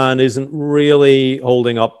finance plan isn't really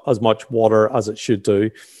holding up as much water as it should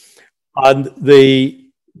do. And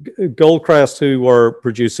the Goldcrest, who were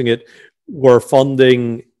producing it, were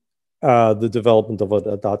funding the development of it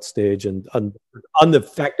at that stage and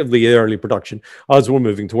effectively early production as we're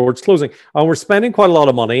moving towards closing. And we're spending quite a lot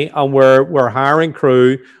of money, and we're hiring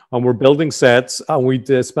crew, and we're building sets, and we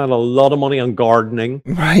spent a lot of money on gardening.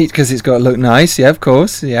 Right, because it's got to look nice. Yeah, of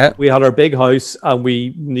course. Yeah. We had our big house, and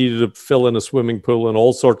we needed to fill in a swimming pool and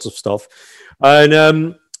all sorts of stuff.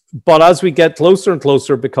 And but as we get closer and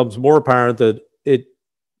closer, it becomes more apparent that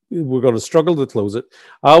we're going to struggle to close it.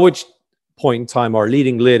 Which point in time, our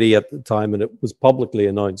leading lady at the time, and it was publicly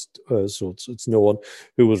announced, so it's no one,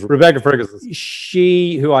 who was Rebecca Ferguson.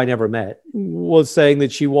 She, who I never met, was saying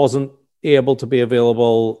that she wasn't able to be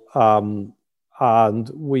available and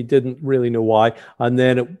we didn't really know why. And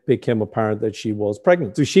then it became apparent that she was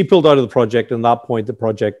pregnant. So she pulled out of the project, and at that point, the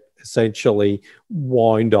project essentially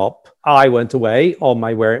wound up. I went away on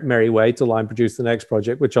my merry way to line produce the next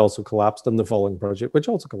project, which also collapsed, and the following project, which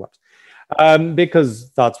also collapsed.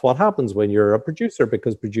 Because that's what happens when you're a producer,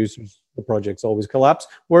 because producers, the projects always collapse.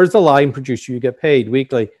 Whereas the line producer, you get paid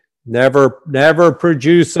weekly. Never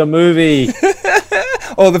produce a movie.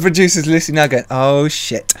 All the producers listening now going, oh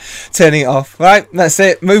shit, turning it off. Right, that's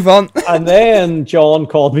it, move on. And then John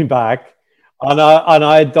called me back, and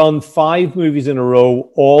I had done 5 movies in a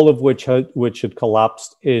row, all of which had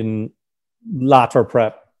collapsed in latter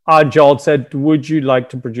prep. And John said, would you like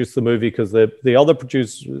to produce the movie? Because the other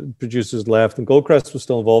producers left, and Goldcrest was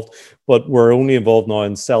still involved, but we're only involved now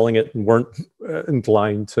in selling it and weren't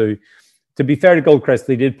inclined to. To be fair to Goldcrest,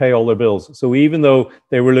 they did pay all their bills. So even though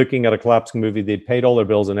they were looking at a collapsing movie, they'd paid all their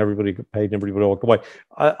bills, and everybody got paid and everybody walked away.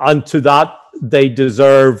 And to that, they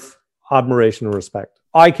deserve admiration and respect.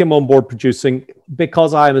 I came on board producing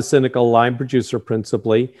because I'm a cynical line producer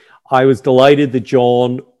principally. I was delighted that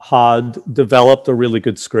John had developed a really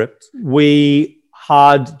good script. We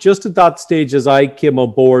had, just at that stage as I came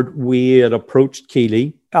on board, we had approached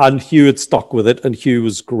Keeley, and Hugh had stuck with it, and Hugh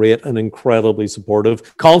was great and incredibly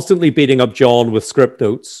supportive, constantly beating up John with script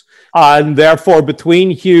notes. And therefore,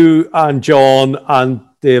 between Hugh and John and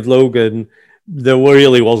Dave Logan, there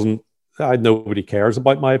really wasn't, nobody cares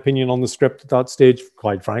about my opinion on the script at that stage,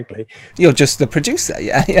 quite frankly. You're just the producer,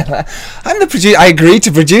 yeah. I'm the producer. I agreed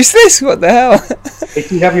to produce this. What the hell? If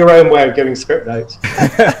you have your own way of giving script notes,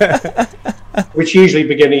 which usually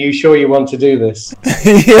begin, are you sure you want to do this?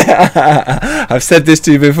 Yeah, I've said this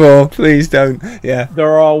to you before. Please don't. Yeah.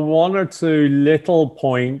 There are 1 or 2 little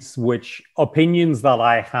points, opinions that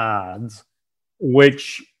I had,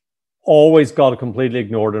 which always got completely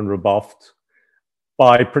ignored and rebuffed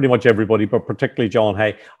by pretty much everybody, but particularly John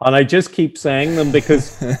Hay. And I just keep saying them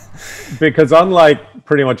because unlike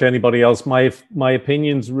pretty much anybody else, my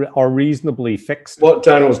opinions are reasonably fixed. What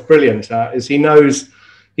Donall's brilliant at is he knows,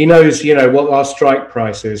 what our strike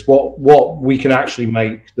price is, what we can actually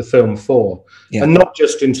make the film for. Yeah. And not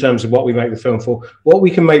just in terms of what we make the film for, what we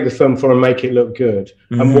can make the film for and make it look good.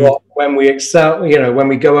 Mm-hmm. And when we excel, when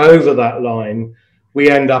we go over that line, we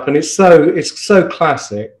end up, and it's so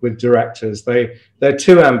classic with directors. They're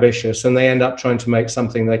too ambitious, and they end up trying to make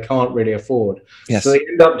something they can't really afford. Yes. So they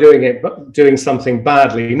end up doing something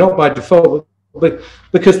badly, not by default, but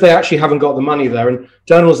because they actually haven't got the money there. And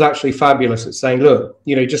Donall's actually fabulous at saying, look,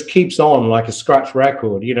 he just keeps on like a scratch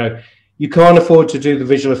record. You can't afford to do the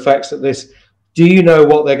visual effects at this. Do you know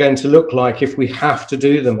what they're going to look like if we have to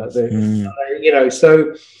do them at this?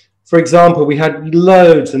 So. For example, we had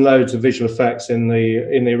loads and loads of visual effects in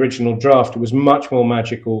the original draft. It was much more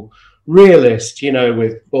magical, realist,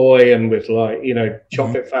 with Boy and with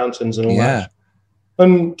chocolate fountains and all that.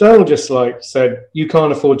 And Donall just said, you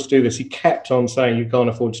can't afford to do this. He kept on saying, you can't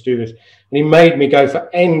afford to do this. And he made me go for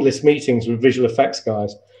endless meetings with visual effects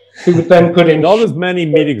guys who would then put in... Not as many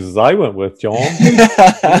meetings as I went with, John. He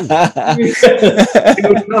would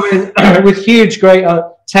come in with huge, great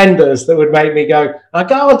tenders that would make me go,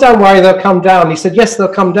 oh, don't worry, they'll come down. He said, yes,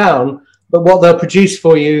 they'll come down, but what they'll produce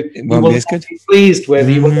for you, you will not be pleased with,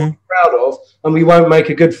 you will not be proud of, and we won't make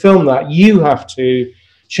a good film that. You have to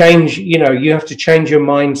change, you have to change your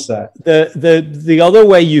mindset. The other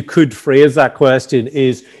way you could phrase that question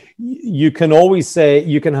is, you can always say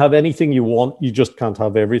you can have anything you want, you just can't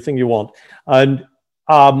have everything you want. And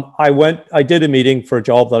I did a meeting for a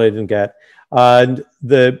job that I didn't get. And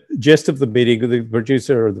the gist of the meeting, the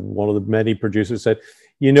producer, or one of the many producers, said,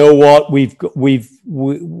 you know what,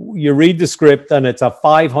 you read the script and it's a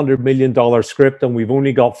 $500 million script and we've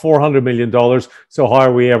only got $400 million. So how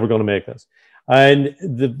are we ever going to make this? And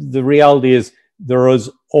the reality is, there is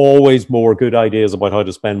always more good ideas about how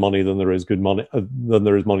to spend money than there is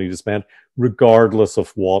money to spend, regardless of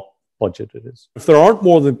what budget it is. If there aren't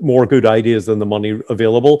more good ideas than the money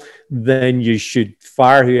available, then you should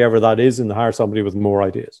fire whoever that is and hire somebody with more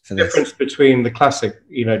ideas. The difference between the classic,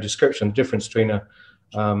 description, the difference between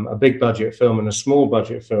a big budget film and a small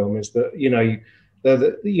budget film is that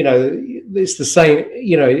it's the same.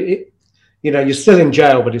 You're still in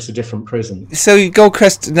jail, but it's a different prison. So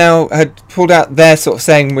Goldcrest now had pulled out their sort of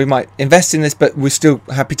saying, we might invest in this, but we're still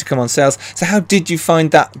happy to come on sales. So how did you find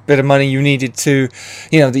that bit of money you needed to,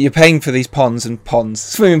 that you're paying for these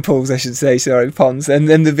swimming pools, I should say, ponds, and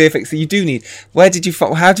then the VFX that you do need? How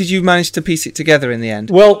did you manage to piece it together in the end?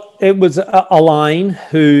 Well, it was Align,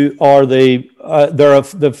 who are they were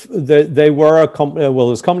a company,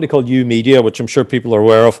 there's a company called U Media, which I'm sure people are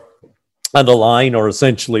aware of. and Align are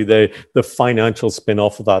essentially the financial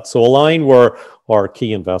spin-off of that. So Align were our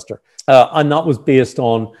key investor. And that was based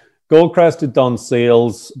on Goldcrest had done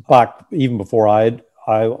sales back even before I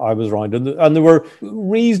was around. And there were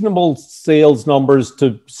reasonable sales numbers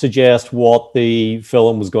to suggest what the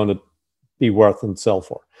film was going to be worth and sell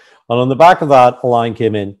for. And on the back of that, Align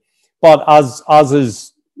came in. But as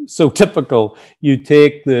is so typical, you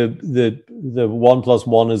take the 1 +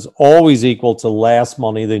 1 is always equal to less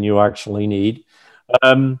money than you actually need.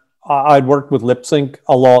 I'd worked with Lip Sync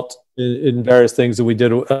a lot in various things, and we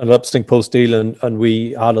did a Lip Sync post deal, and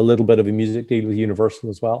we had a little bit of a music deal with Universal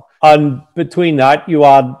as well. And between that, you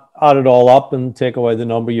add it all up and take away the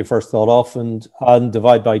number you first thought of, and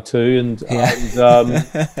divide by 2, and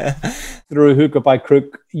through hook or by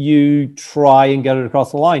crook, you try and get it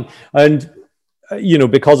across the line. And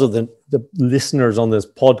because of the listeners on this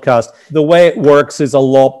podcast, the way it works is a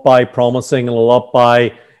lot by promising and a lot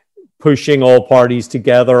by pushing all parties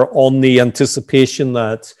together on the anticipation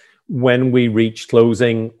that when we reach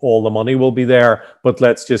closing, all the money will be there, but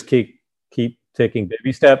let's just keep taking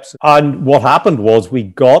baby steps. And what happened was we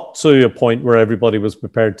got to a point where everybody was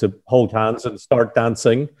prepared to hold hands and start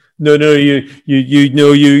dancing. No,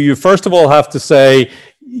 you first of all have to say,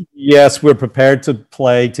 yes, we're prepared to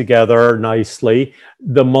play together nicely.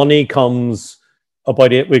 The money comes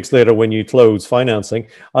about 8 weeks later when you close financing.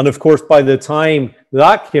 And of course, by the time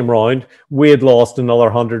that came around, we had lost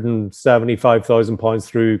another £175,000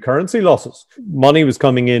 through currency losses. Money was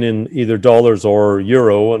coming in either dollars or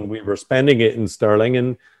euro, and we were spending it in sterling.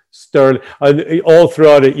 And all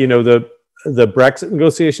throughout it, the Brexit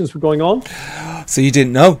negotiations were going on. So you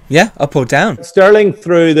didn't know, up or down? Sterling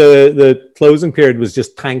through the closing period was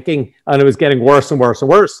just tanking, and it was getting worse and worse and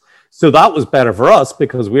worse. So that was better for us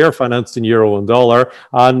because we are financed in euro and dollar,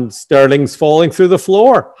 and sterling's falling through the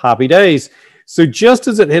floor. Happy days. So just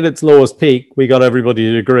as it hit its lowest peak, we got everybody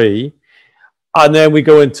to agree. And then we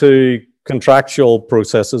go into contractual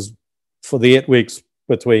processes for the 8 weeks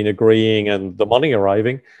between agreeing and the money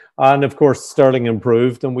arriving. And of course, sterling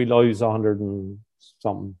improved, and we lose 100 and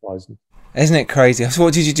something thousand. Isn't it crazy? So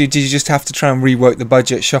what did you do? Did you just have to try and rework the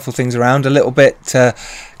budget, shuffle things around a little bit to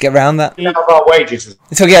get around that? Our wages.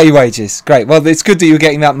 So yeah, your wages. Great. Well, it's good that you were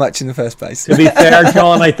getting that much in the first place. To be fair,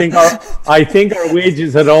 John, I think our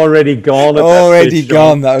wages had already gone.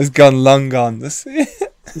 That was gone, long gone.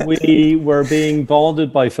 We were being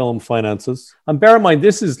bonded by film finances. And bear in mind,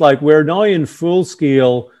 this is like we're now in full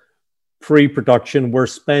scale pre-production. We're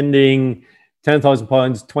spending £10,000,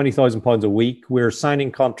 £20,000 a week. We're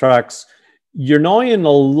signing contracts. You're now in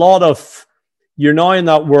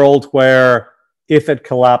that world where if it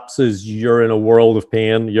collapses, you're in a world of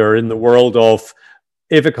pain. You're in the world of,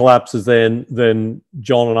 if it collapses, then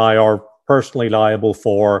John and I are personally liable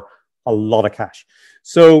for a lot of cash.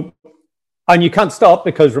 So, and you can't stop,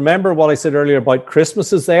 because remember what I said earlier about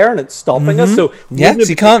Christmas is there and it's stopping us. So yes,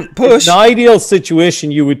 you can't push. In an ideal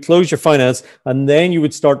situation, you would close your finance and then you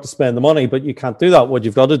would start to spend the money, but you can't do that. What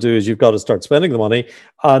you've got to do is you've got to start spending the money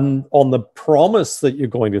on the promise that you're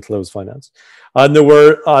going to close finance. And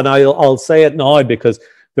I'll say it now because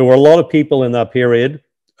there were a lot of people in that period.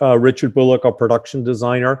 Richard Bullock, our production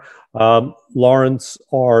designer, Lawrence,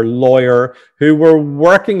 our lawyer, who were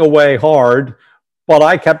working away hard. But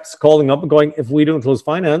I kept calling up and going, if we don't close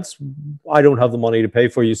finance, I don't have the money to pay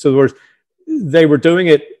for you. So they were doing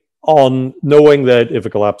it on knowing that if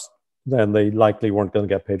it collapsed, then they likely weren't going to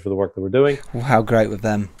get paid for the work they were doing. Well, how great with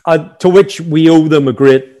them. To which we owe them a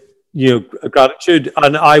great gratitude.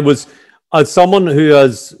 And I was, as someone who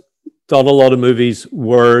has done a lot of movies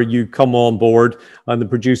where you come on board and the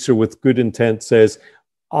producer with good intent says,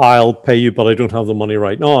 I'll pay you, but I don't have the money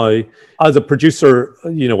right now. As a producer,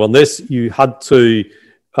 on this, you had to,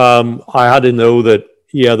 I had to know that,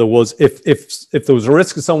 there was, if there was a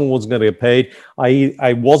risk that someone wasn't going to get paid,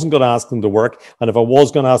 I wasn't going to ask them to work. And if I was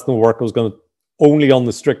going to ask them to work, I was going to only on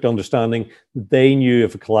the strict understanding that they knew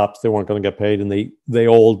if it collapsed, they weren't going to get paid. And they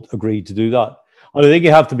all agreed to do that. And I think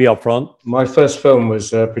you have to be upfront. My first film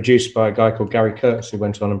was produced by a guy called Gary Kurtz, who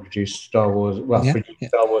went on and produced Star Wars.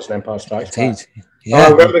 Star Wars and Empire Strikes Back. Yeah. I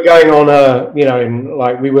remember going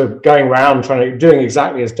on we were going around doing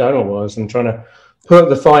exactly as Donall was and trying to put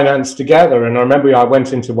the finance together. And I remember I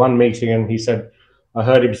went into one meeting and he said, I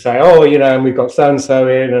heard him say, and we've got so-and-so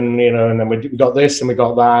in and then we got this and we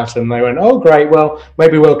got that. And they went, oh, great. Well,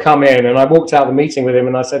 maybe we'll come in. And I walked out of the meeting with him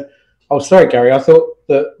and I said, oh, sorry, Gary, I thought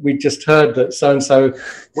that we just heard that so-and-so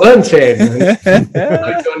weren't in. And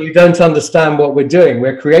John, you don't understand what we're doing.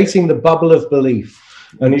 We're creating the bubble of belief.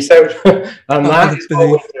 And he said, and that is what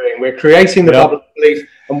we're doing. We're creating the bubble of belief.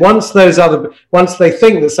 And once they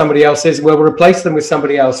think that somebody else is, we'll replace them with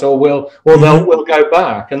somebody else, or we'll go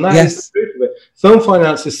back. And that is the truth of it. Film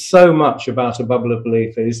finance is so much about a bubble of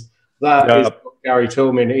belief. Is what Gary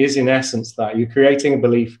told me, and it is in essence that you're creating a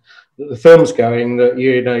belief that the film's going, that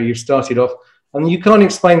you've started off. And you can't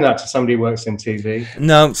explain that to somebody who works in TV.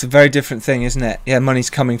 No, it's a very different thing, isn't it? Yeah, money's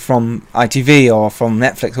coming from ITV or from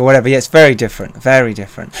Netflix or whatever. Yeah, it's very different, very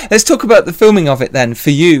different. Let's talk about the filming of it then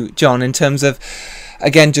for you, John, in terms of,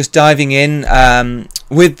 again, just diving in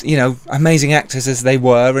with, amazing actors as they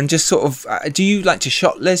were, and just sort of, do you like to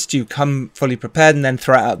shot list? Do you come fully prepared and then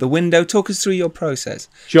throw it out the window? Talk us through your process.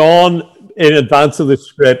 John, in advance of the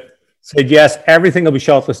script, said, yes, everything will be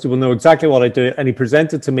shot listed. We'll know exactly what I do. And he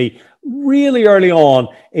presented to me really early on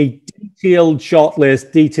a detailed shot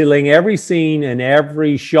list detailing every scene and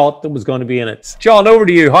every shot that was going to be in it. John, over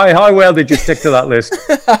to you. How well did you stick to that list?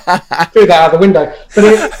 Threw that out the window.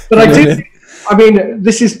 But I did. I mean,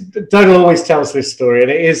 Donall always tells this story, and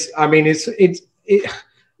it is. I mean,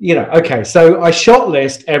 okay. So I shot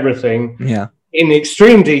list everything. Yeah. In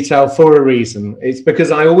extreme detail for a reason. It's because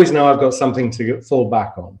I always know I've got something to fall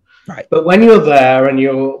back on. Right. But when you're there and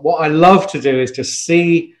what I love to do is to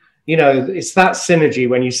see, it's that synergy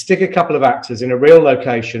when you stick a couple of actors in a real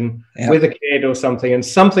location with a kid or something, and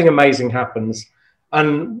something amazing happens,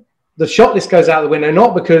 and the shot list goes out the window,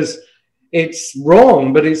 not because it's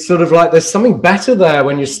wrong, but it's sort of like there's something better there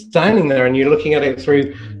when you're standing there and you're looking at it through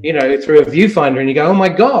a viewfinder, and you go, oh my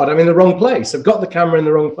God, I'm in the wrong place. I've got the camera in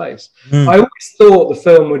the wrong place. I always thought the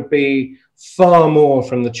film would be far more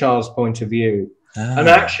from the child's point of view. And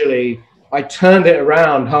actually, I turned it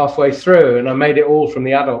around halfway through and I made it all from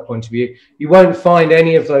the adult point of view. You won't find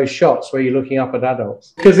any of those shots where you're looking up at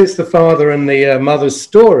adults. Because it's the father and the mother's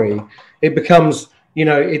story, it becomes,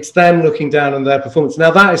 it's them looking down on their performance.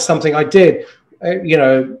 Now, that is something I did,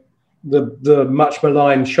 the much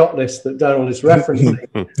maligned shot list that Donald is referencing.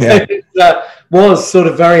 It was sort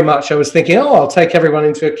of very much, I was thinking, I'll take everyone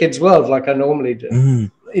into a kid's world like I normally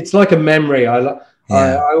do. It's like a memory.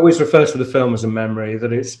 I always refer to the film as a memory,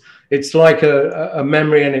 that it's like a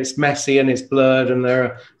memory, and it's messy and it's blurred, and there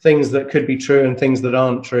are things that could be true and things that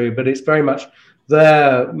aren't true, but it's very much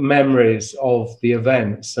their memories of the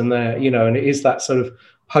events, and and it is that sort of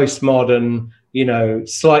postmodern,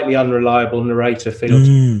 slightly unreliable narrator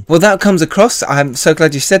feel. Well, that comes across. I'm so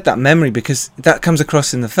glad you said that, memory, because that comes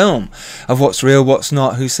across in the film of what's real, what's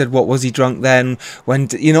not, who said what, was he drunk then, when,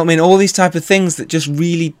 all these type of things that just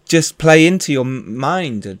really just play into your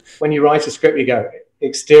mind. And when you write a script, you go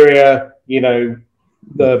exterior, the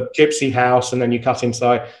gypsy house, and then you cut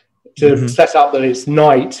inside to set up that it's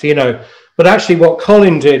night, But actually what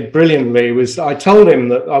Colin did brilliantly was, I told him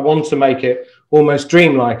that I want to make it almost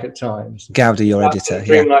dreamlike at times. Gowdy, your editor.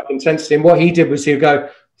 Dreamlike intensity. And what he did was he'd go,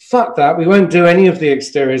 fuck that, we won't do any of the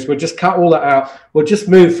exteriors. We'll just cut all that out. We'll just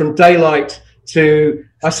move from daylight to...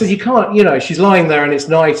 I said, you can't, she's lying there and it's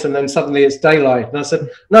night and then suddenly it's daylight. And I said,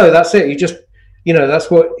 no, that's it. You just, that's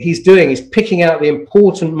what he's doing. He's picking out the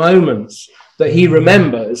important moments that he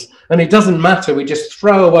remembers. And it doesn't matter. We just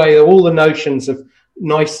throw away all the notions of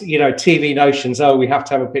nice, TV notions. Oh, we have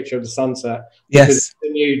to have a picture of the sunset. Yes. It's a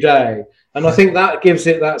new day. And I think that gives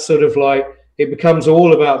it that sort of like, it becomes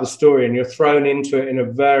all about the story, and you're thrown into it in a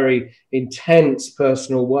very intense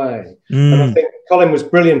personal way. And I think Colin was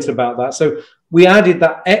brilliant about that. So we added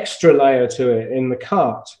that extra layer to it in the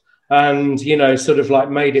cut, and, sort of like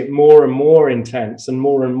made it more and more intense and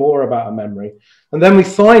more about a memory. And then we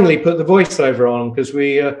finally put the voiceover on, because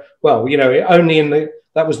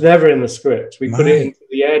that was never in the script. We put it into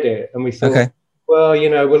the edit, and we thought, well,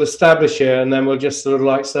 we'll establish it, and then we'll just sort of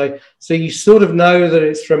like say, so you sort of know that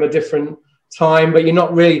it's from a different time, but you're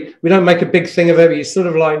not really, we don't make a big thing of it, but you sort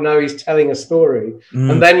of like know he's telling a story.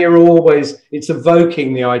 And then it's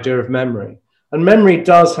evoking the idea of memory. And memory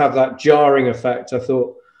does have that jarring effect. I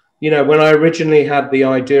thought, when I originally had the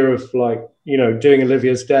idea of like, doing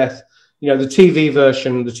Olivia's death, the TV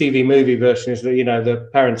version, the TV movie version is that, the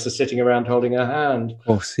parents are sitting around holding her hand. Of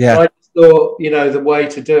course, yeah. And I just thought, the way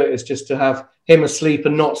to do it is just to have him asleep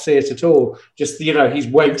and not see it at all. Just, he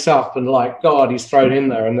wakes up and like, God, he's thrown in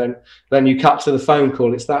there. And then you cut to the phone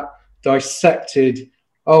call. It's that dissected,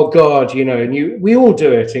 oh God, and we all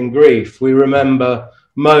do it in grief. We remember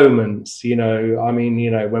moments,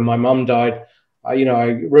 when my mum died,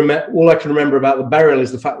 all I can remember about the burial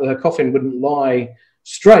is the fact that her coffin wouldn't lie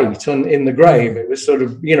straight in the grave. It was sort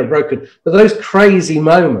of, broken. But those crazy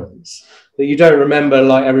moments that you don't remember,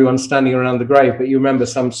 like everyone standing around the grave, but you remember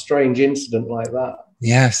some strange incident like that.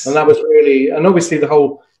 Yes. And that was really, and obviously the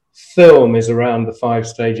whole film is around the 5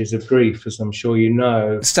 stages of grief, as I'm sure you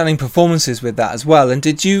know. Stunning performances with that as well. And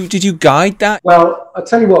did you guide that? Well, I'll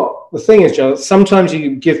tell you what, the thing is, Joe, sometimes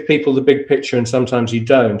you give people the big picture and sometimes you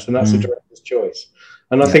don't, and that's a director's choice.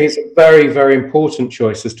 And I think it's a very, very important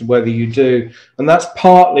choice as to whether you do. And that's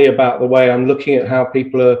partly about the way I'm looking at how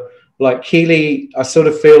people are, like Keely, I sort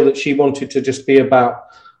of feel that she wanted to just be about,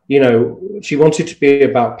 she wanted to be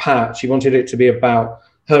about Pat. She wanted it to be about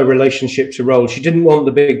her relationship to Roll. She didn't want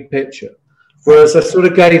the big picture. Whereas I sort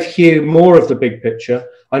of gave Hugh more of the big picture.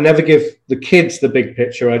 I never give the kids the big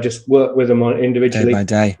picture. I just work with them on individually. Day by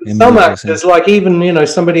day. Some actors, like even,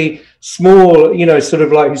 somebody small, sort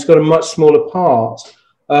of like who's got a much smaller part,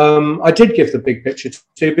 I did give the big picture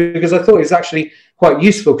to because I thought it was actually quite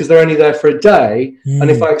useful because they're only there for a day. And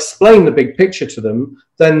if I explain the big picture to them,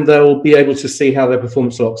 then they'll be able to see how their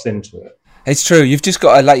performance locks into it. It's true. You've just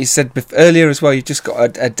got to, like you said earlier as well, you've just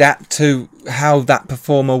got to adapt to how that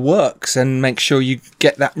performer works and make sure you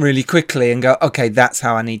get that really quickly and go, okay, that's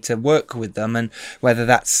how I need to work with them. And whether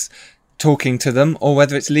that's talking to them or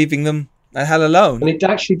whether it's leaving them the hell alone. And it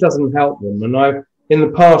actually doesn't help them. And in the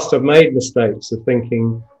past, I've made mistakes of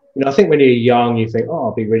thinking, I think when you're young, you think, oh,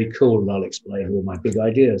 I'll be really cool and I'll explain all my big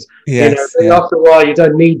ideas. Yes, After a while, you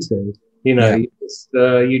don't need to.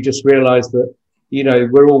 You just realise that,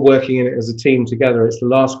 we're all working in it as a team together. It's the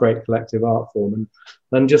last great collective art form,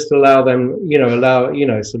 and just allow them, sort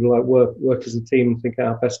of like work as a team and think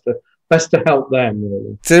out best to help them.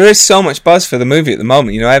 Really, there is so much buzz for the movie at the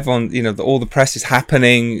moment. Everyone, all the press is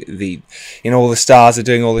happening. All the stars are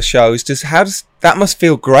doing all the shows. That must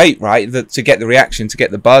feel great, right? That to get the reaction, to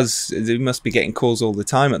get the buzz, you must be getting calls all the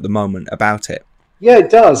time at the moment about it. Yeah, it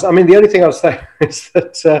does. I mean, the only thing I'll say is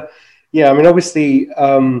that, obviously.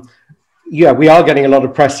 We are getting a lot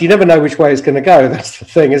of press. You never know which way it's going to go. That's the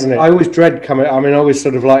thing, isn't it? I always dread coming. I mean, I always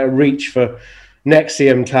sort of like reach for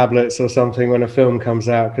Nexium tablets or something when a film comes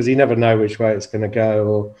out because you never know which way it's going to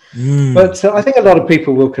go. But I think a lot of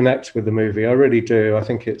people will connect with the movie. I really do. I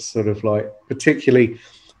think it's sort of like particularly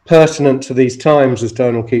pertinent to these times, as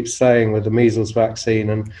Donall keeps saying, with the measles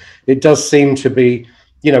vaccine. And it does seem to be,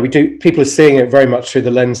 people are seeing it very much through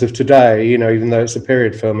the lens of today, even though it's a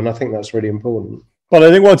period film. And I think that's really important. But I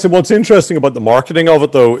think what's interesting about the marketing of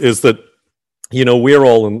it, though, is that, we're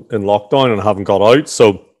all in lockdown and haven't got out.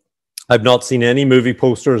 So I've not seen any movie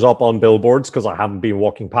posters up on billboards because I haven't been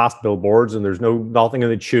walking past billboards and there's nothing in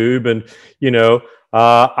the tube. And,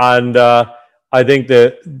 I think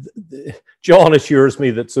that John assures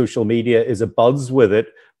me that social media is abuzz with it.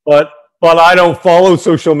 But I don't follow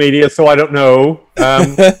social media, so I don't know.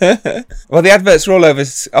 Well, the adverts are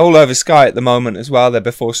all over Sky at the moment as well. They're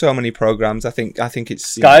before so many programs. I think it's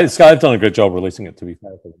Sky's done a good job releasing it. To be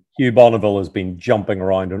fair, Hugh Bonneville has been jumping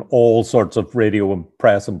around on all sorts of radio and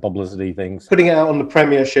press and publicity things, putting it out on the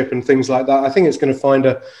Premiership and things like that. I think it's going to find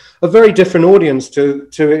a very different audience to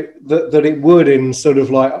it that it would in sort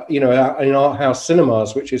of like in art house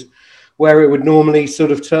cinemas, which is where it would normally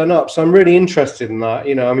sort of turn up. So I'm really interested in that.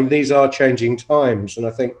 These are changing times. And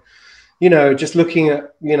I think, just looking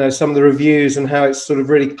at, some of the reviews and how it's sort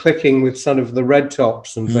of really clicking with some of the red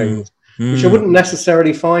tops and things, which I wouldn't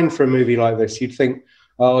necessarily find for a movie like this. You'd think,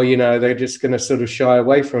 they're just going to sort of shy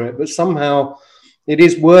away from it. But somehow it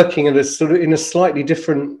is working at in a slightly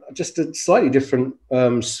different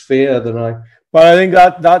sphere than I... But I think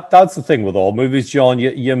that's the thing with all movies, John.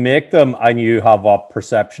 You make them and you have a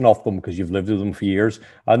perception of them because you've lived with them for years,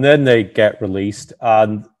 and then they get released,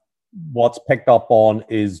 and what's picked up on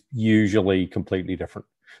is usually completely different.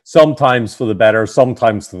 Sometimes for the better,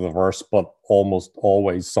 sometimes for the worse, but almost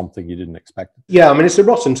always something you didn't expect. Yeah, I mean, it's a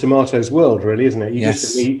Rotten Tomatoes world, really, isn't it?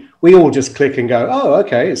 Yes. We all just click and go, oh,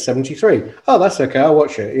 okay, it's 73. Oh, that's okay, I'll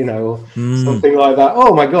watch it, or something like that.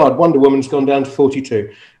 Oh, my God, Wonder Woman's gone down to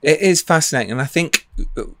 42. It is fascinating, and I think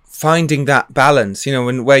finding that balance,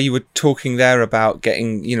 where you were talking there about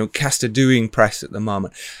getting, cast are doing press at the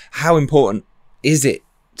moment, how important is it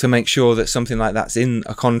to make sure that something like that's in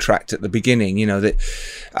a contract at the beginning, that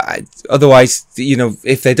otherwise,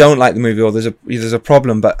 if they don't like the movie or there's a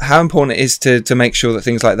problem, but how important it is to make sure that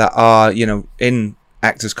things like that are, in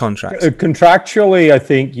actors' contracts? Contractually, I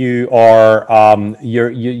think you are,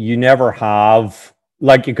 you never have,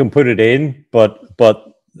 like, you can put it in, but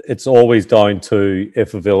it's always down to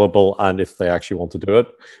if available and if they actually want to do it.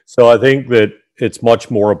 So I think that it's much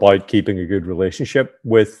more about keeping a good relationship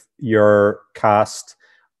with your cast,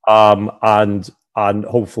 and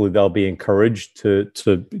hopefully they'll be encouraged to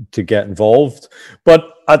get involved.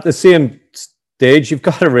 But at the same stage, you've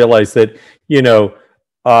got to realize that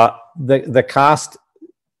the cast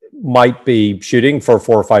might be shooting for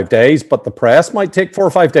 4 or 5 days, but the press might take 4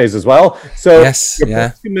 or 5 days as well. So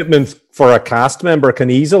your commitment for a cast member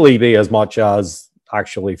can easily be as much as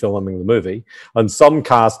actually filming the movie. And some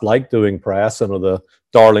cast like doing press and are the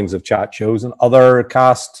darlings of chat shows, and other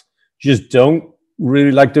cast just don't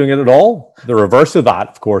really like doing it at all. The reverse of that,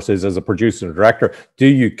 of course, is as a producer and director, do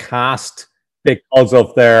you cast because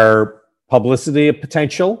of their publicity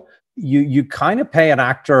potential? You kind of pay an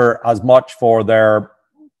actor as much for their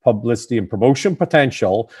publicity and promotion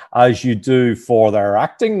potential as you do for their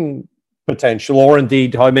acting potential, or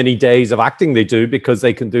indeed how many days of acting they do, because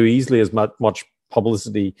they can do easily as much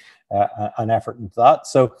publicity and effort into that.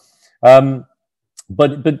 So,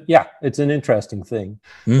 but yeah, it's an interesting thing.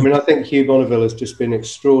 I mean, I think Hugh Bonneville has just been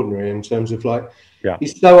extraordinary in terms of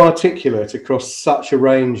he's so articulate across such a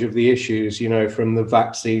range of the issues, from the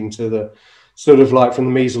vaccine to the sort of from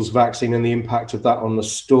the measles vaccine and the impact of that on the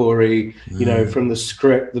story, from the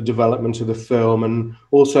script, the development of the film, and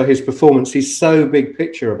also his performance. He's so big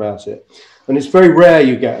picture about it. And it's very rare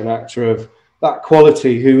you get an actor of that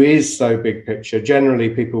quality who is so big picture. Generally,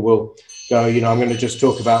 people will go, I'm going to just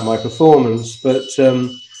talk about my performance. But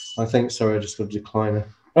I think, sorry, I just got to decline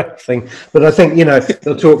a thing. But I think,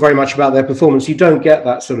 they'll talk very much about their performance. You don't get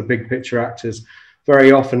that sort of big picture actors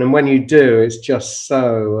very often. And when you do, it's just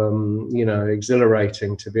so,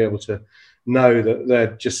 exhilarating to be able to know that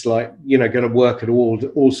they're just going to work at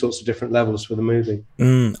all sorts of different levels for the movie.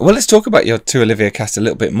 Well, let's talk about your two Olivia cast a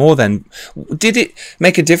little bit more then. Did it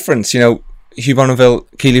make a difference, Hugh Bonneville,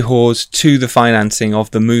 Keeley Hawes, to the financing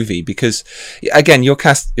of the movie? Because again, your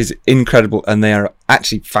cast is incredible and they are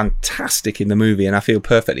actually fantastic in the movie, and I feel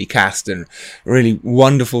perfectly cast and really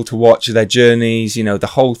wonderful to watch their journeys, the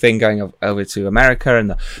whole thing going over to America,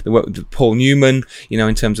 and the work with Paul Newman,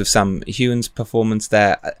 in terms of Sam Heughan's performance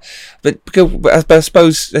there. But I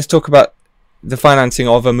suppose let's talk about the financing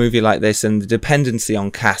of a movie like this and the dependency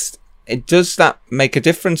on cast. Does that make a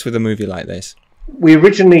difference with a movie like this? We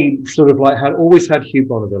originally sort of always had Hugh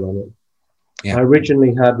Bonneville on it. Yeah. I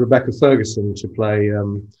originally had Rebecca Ferguson to play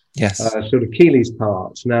sort of Keeley's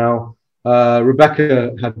part. Now,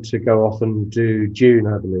 Rebecca had to go off and do June,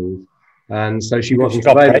 I believe. And so she wasn't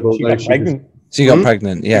available. She got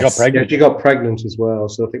pregnant, yes. She got pregnant as well.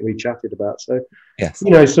 So I think we chatted about. So, yes.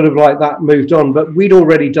 Sort of that moved on. But we'd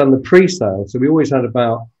already done the pre-sale. So we always had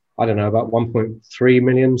about 1.3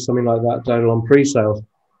 million, something like that, Donall, on pre-sales,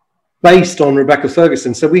 based on Rebecca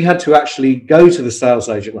Ferguson. So we had to actually go to the sales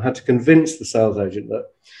agent. I had to convince the sales agent that,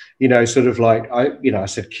 I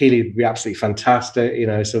said Keeley would be absolutely fantastic,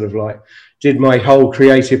 did my whole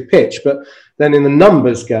creative pitch. But then in the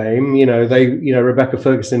numbers game, Rebecca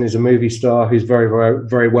Ferguson is a movie star who's very, very,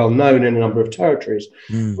 very well known in a number of territories,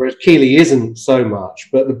 whereas Keeley isn't so much.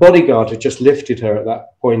 But The Bodyguard had just lifted her at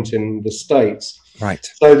that point in the States. Right.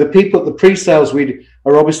 So the pre-sales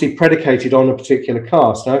are obviously predicated on a particular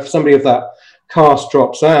cast. Now, if somebody of that cast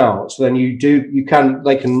drops out, then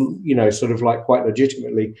they can sort of quite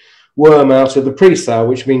legitimately worm out of the pre-sale,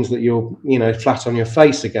 which means that you're flat on your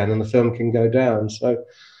face again, and the film can go down. So,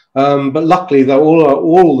 but luckily, though,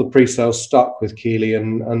 all the pre-sales stuck with Keeley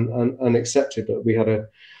and accepted that we had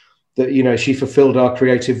she fulfilled our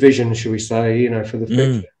creative vision, shall we say, for the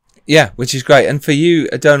picture. Yeah, which is great. And for you,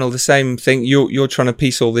 Donall, the same thing. You're trying to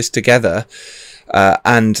piece all this together,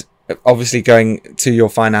 and obviously going to your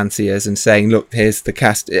financiers and saying, "Look, here's the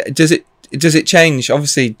cast." Does it change?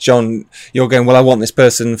 Obviously, John, you're going, "Well, I want this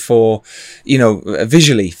person for,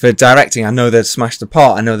 visually, for directing. I know they'd smash the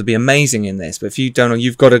part. I know they'd be amazing in this." But for you, Donall,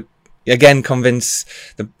 you've got to again convince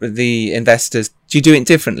the investors. Do you do it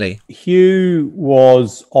differently? Hugh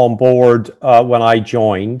was on board when I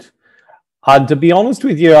joined. And to be honest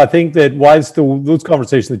with you, I think that whilst those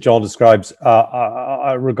conversations that John describes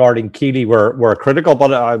regarding Keeley were critical,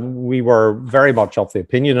 but we were very much of the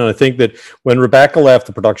opinion. And I think that when Rebecca left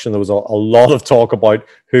the production, there was a lot of talk about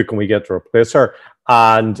who can we get to replace her.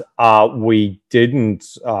 And we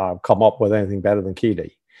didn't come up with anything better than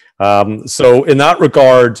Keeley. So in that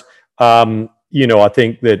regard, I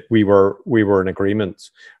think that we were in agreement.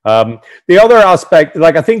 The other aspect,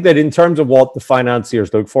 I think that in terms of what the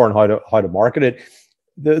financiers look for and how to market it,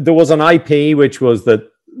 there was an IP, which was that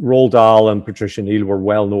Roald Dahl and Patricia Neal were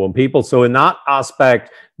well-known people. So in that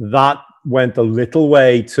aspect, that went a little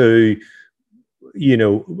way to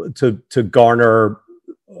garner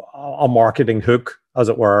a marketing hook, as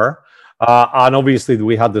it were. And obviously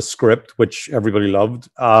we had the script, which everybody loved.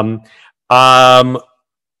 And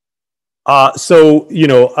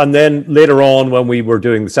then later on, when we were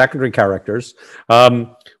doing the secondary characters,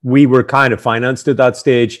 we were kind of financed at that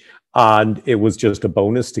stage, and it was just a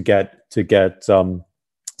bonus to get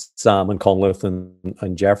Sam and Conleth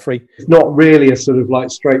and Jeffrey. It's not really a sort of like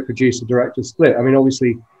straight producer-director split. I mean,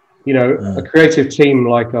 obviously, you know, a creative team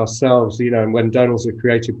like ourselves, you know, and when Donall's a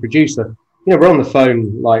creative producer, you know, we're on the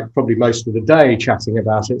phone like probably most of the day chatting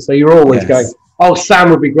about it. So you're always going, oh,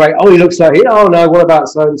 Sam would be great. Oh, he looks like he. Oh no, what about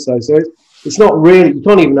so and so? So it's not really. You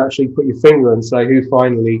can't even actually put your finger and say who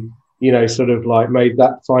finally, you know, sort of like made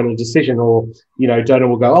that final decision. Or, you know, Donall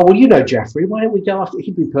will go, oh well, you know, Jeffrey, why don't we go after?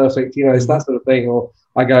 He'd be perfect. You know, it's that sort of thing. Or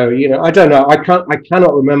I go, you know, I don't know. I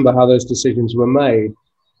cannot remember how those decisions were made.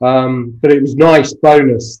 But it was nice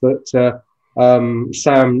bonus that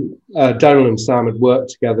Donall and Sam had worked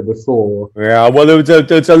together before. Yeah, well,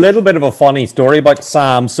 there's a little bit of a funny story about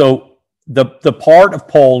Sam. So the part of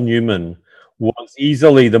Paul Newman was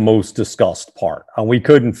easily the most discussed part, and we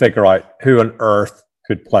couldn't figure out who on earth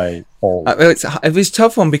could play Paul. It was a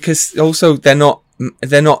tough one because also they're not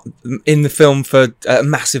in the film for a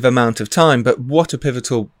massive amount of time, but what a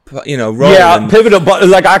pivotal, you know, role. Yeah, pivotal. But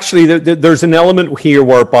like actually, there's an element here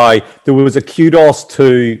whereby there was a kudos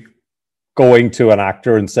to going to an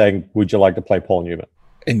actor and saying, "Would you like to play Paul Newman?"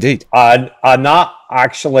 Indeed, and that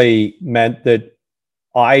actually meant that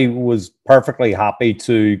I was perfectly happy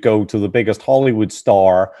to go to the biggest Hollywood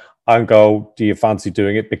star and go, "Do you fancy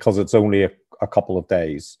doing it?" Because it's only a couple of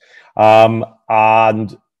days,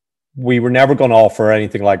 and we were never going to offer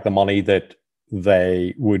anything like the money that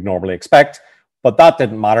they would normally expect, but that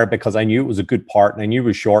didn't matter because I knew it was a good part and I knew it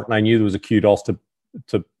was short and I knew there was a kudos to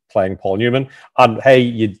playing Paul Newman. And hey,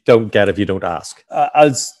 you don't get if you don't ask.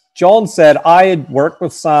 As John said, I had worked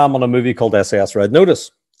with Sam on a movie called SAS Red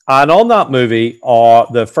Notice. And on that movie,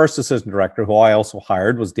 the first assistant director, who I also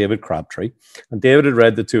hired, was David Crabtree. And David had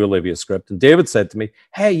read the two Olivia script. And David said to me,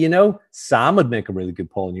 hey, you know, Sam would make a really good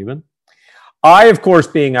Paul Newman. I, of course,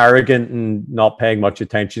 being arrogant and not paying much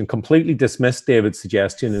attention, completely dismissed David's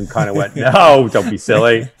suggestion and kind of went, no, don't be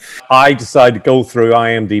silly. I decided to go through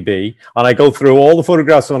IMDb, and I go through all the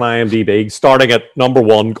photographs on IMDb, starting at number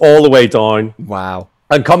 1, all the way down. Wow.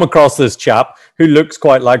 And come across this chap who looks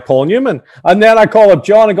quite like Paul Newman. And then I call up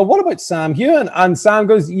John and go, what about Sam Heughan? And Sam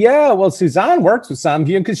goes, yeah, well, Suzanne works with Sam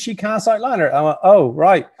Heughan because she casts Outliner. I went, oh,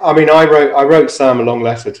 right. I mean, I wrote Sam a long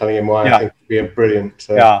letter telling him why I think he'd be a brilliant...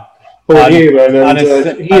 Paul Newman,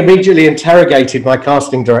 and he immediately interrogated my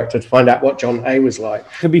casting director to find out what John Hay was like.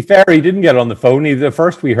 To be fair, he didn't get on the phone. The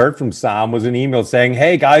first we heard from Sam was an email saying,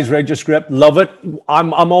 hey guys, read your script, love it,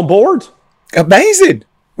 I'm on board. Amazing.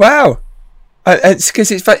 Wow. It's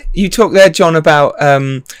because you talk there, John, about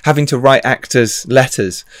having to write actors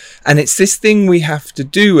letters, and it's this thing we have to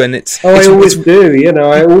do, and it's I always do, you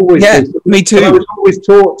know, I always do. Me too. I was always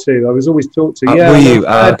taught to. Were you?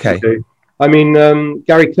 Okay. I mean,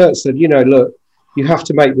 Gary Kurtz said, you know, look, you have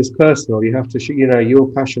to make this personal. You have to, you know,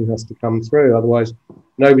 your passion has to come through. Otherwise,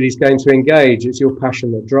 nobody's going to engage. It's your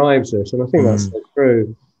passion that drives it. And I think that's so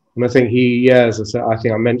true. And I think as I said, I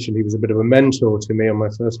think I mentioned he was a bit of a mentor to me on my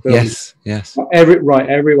first film. Yes. Write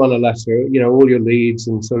everyone a letter, you know, all your leads,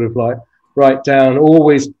 and sort of like write down,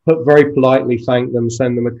 always put very politely, thank them,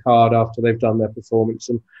 send them a card after they've done their performance.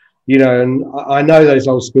 And, you know, and I know those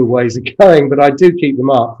old school ways are going, but I do keep them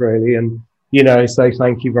up really. And, you know, say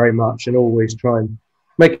thank you very much and always try and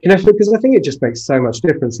make an effort, because I think it just makes so much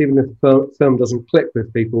difference. Even if the film doesn't click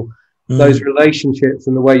with people, those relationships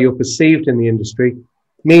and the way you're perceived in the industry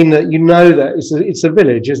mean that you know that it's a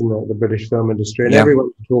village, isn't it, the British film industry, and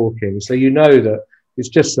everyone's talking. So you know that it's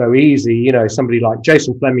just so easy. You know, somebody like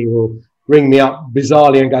Jason Fleming will ring me up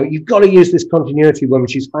bizarrely and go, you've got to use this continuity woman,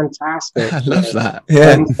 she's fantastic. I love that.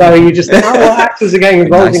 Yeah. And so you just think, what actors are getting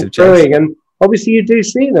involved in crewing? And obviously you do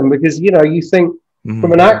see them, because, you know, you think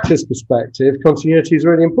from an actor's perspective, continuity is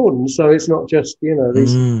really important. So it's not just, you know,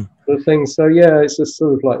 these sort of things. So yeah, it's just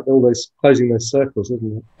sort of like all those closing those circles,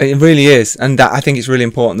 isn't it? It really is. And that, I think it's really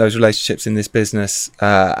important, those relationships in this business.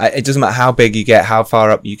 It doesn't matter how big you get, how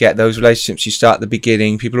far up you get, those relationships you start at the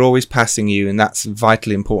beginning, people are always passing you, and that's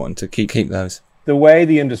vitally important to keep those. The way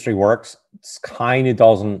the industry works kind of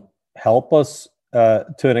doesn't help us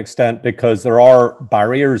to an extent, because there are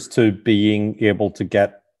barriers to being able to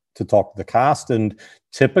get to talk to the cast, and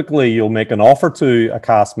typically you'll make an offer to a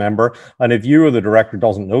cast member, and if you or the director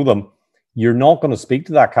doesn't know them, you're not going to speak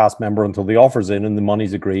to that cast member until the offer's in and the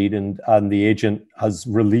money's agreed and the agent has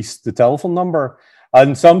released the telephone number.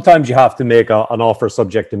 And sometimes you have to make an offer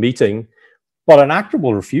subject to meeting, but an actor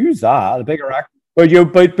will refuse that, a bigger actor. But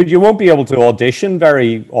you won't be able to audition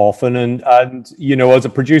very often, and you know, as a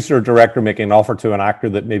producer or director making an offer to an actor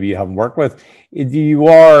that maybe you haven't worked with, you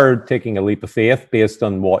are taking a leap of faith based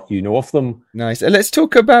on what you know of them. Nice. Let's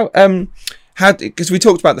talk about how, because we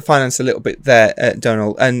talked about the finance a little bit there,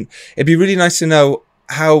 Donall, and it'd be really nice to know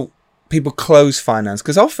how people close finance?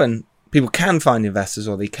 Because often people can find investors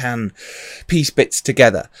or they can piece bits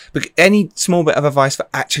together. But any small bit of advice for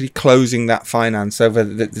actually closing that finance over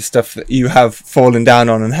the stuff that you have fallen down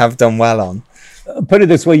on and have done well on? Put it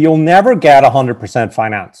this way, you'll never get 100%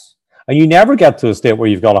 finance. And you never get to a state where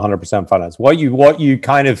you've got 100% finance.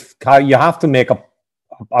 You have to make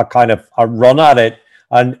a kind of a run at it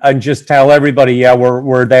and just tell everybody, yeah,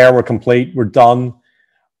 we're there, we're complete, we're done.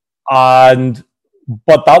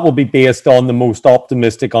 But that will be based on the most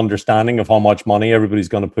optimistic understanding of how much money everybody's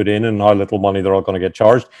going to put in and how little money they're all going to get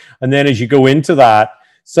charged. And then as you go into that,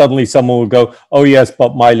 suddenly someone will go, oh yes,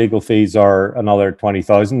 but my legal fees are another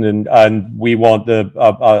 20,000 and we want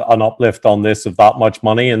an uplift on this of that much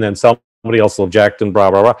money. And then somebody else will object and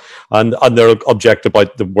blah, blah, blah. And they'll object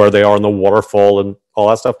about where they are in the waterfall and all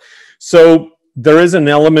that stuff. So there is an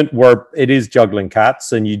element where it is juggling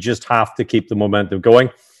cats and you just have to keep the momentum going.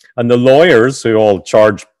 And the lawyers who all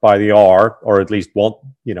charge by the hour, or at least want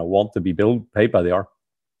to be paid by the hour,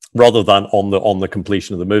 rather than on the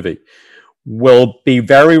completion of the movie, will be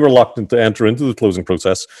very reluctant to enter into the closing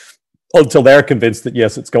process until they're convinced that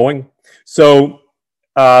yes, it's going. So,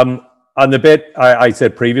 and the bit I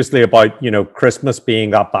said previously about Christmas being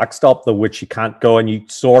that backstop, which you can't go, and you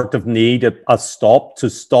sort of need a stop to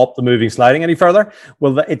stop the movie sliding any further.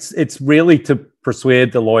 Well, it's really to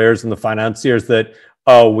persuade the lawyers and the financiers that,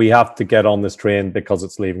 oh, we have to get on this train because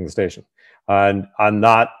it's leaving the station. And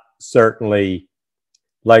that certainly,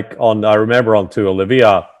 I remember on To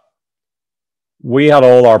Olivia, we had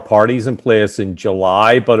all our parties in place in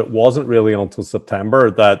July, but it wasn't really until September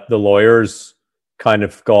that the lawyers kind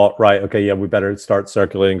of got, right, okay, yeah, we better start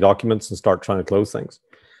circulating documents and start trying to close things.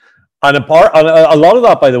 And a lot of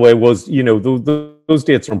that, by the way, was, those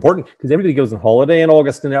dates are important because everybody goes on holiday in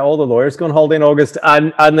August and all the lawyers go on holiday in August.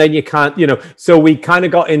 And then you can't, so we kind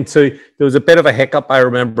of got into, there was a bit of a hiccup, I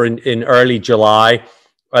remember, in early July.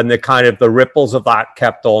 And the ripples of that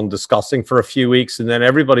kept on discussing for a few weeks. And then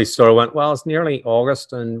everybody sort of went, well, it's nearly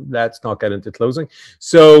August and let's not get into closing.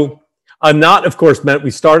 So, and that, of course, meant we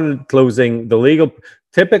started closing the legal.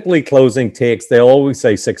 Typically, closing takes, they always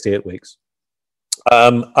say 6 to 8 weeks.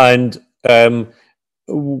 I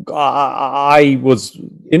was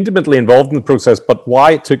intimately involved in the process, but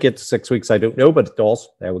why it took it to 6 weeks, I don't know, but it does.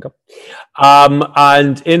 There we go.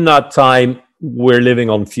 And in that time, we're living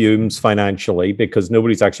on fumes financially because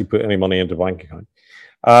nobody's actually put any money into a bank account.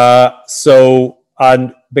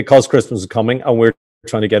 And because Christmas is coming and we're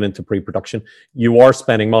trying to get into pre-production, you are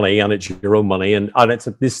spending money and it's your own money. And it's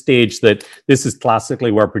at this stage that this is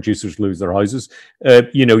classically where producers lose their houses.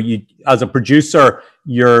 You as a producer,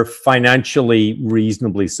 you're financially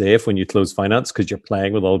reasonably safe when you close finance because you're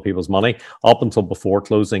playing with other people's money. Up until before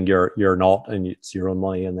closing, you're not, and it's your own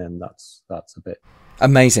money. And then that's a bit.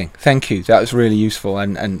 Amazing. Thank you. That was really useful,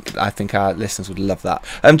 and I think our listeners would love that.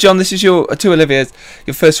 John, this is your To Olivia,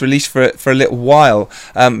 your first release for a little while.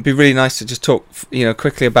 It'd be really nice to just talk,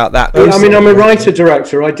 quickly about that. I mean, I'm a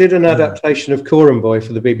writer-director. I did an adaptation of Coram Boy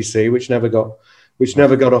for the BBC, which never got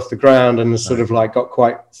off the ground, and sort of got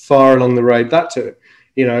quite far along the road. That took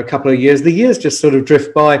a couple of years. The years just sort of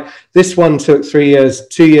drift by. This one took 3 years,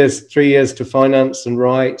 3 years to finance and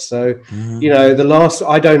write. So, the last,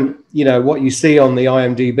 I don't, what you see on the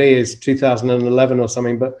IMDb is 2011 or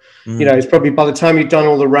something, but, it's probably by the time you've done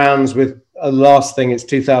all the rounds with a last thing, it's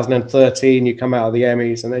 2013, you come out of the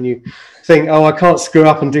Emmys and then you think, oh, I can't screw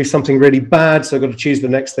up and do something really bad. So I've got to choose the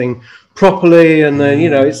next thing properly. And then,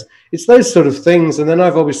 it's those sort of things. And then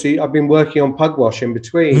I've been working on Pugwash in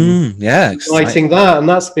between, writing that. And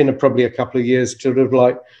that's been probably a couple of years sort of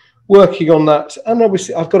working on that. And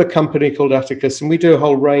obviously I've got a company called Atticus and we do a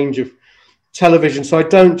whole range of television. So I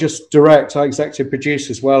don't just direct, I executive produce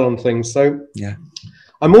as well on things. So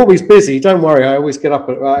I'm always busy. Don't worry. I always get up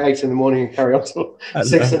at about 8 a.m. and carry on till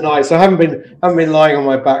 6 p.m. So I haven't been lying on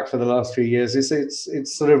my back for the last few years.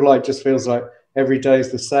 It's sort of just feels like every day is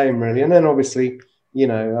the same really. And then obviously,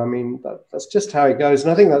 that's just how it goes.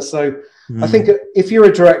 And I think that's so. I think if you're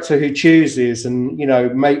a director who chooses and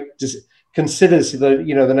considers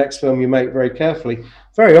the next film you make very carefully,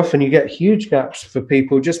 very often you get huge gaps for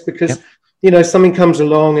people just because something comes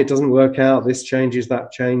along, it doesn't work out, this changes,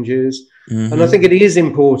 that changes. And I think it is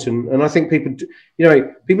important. And I think people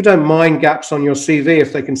don't mind gaps on your CV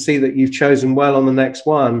if they can see that you've chosen well on the next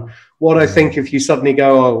one. What I think if you suddenly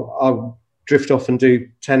go, oh, I'll drift off and do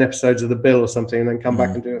 10 episodes of The Bill or something and then come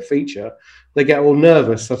back and do a feature, they get all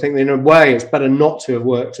nervous. I think in a way it's better not to have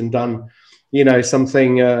worked and done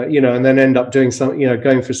something, and then end up doing something,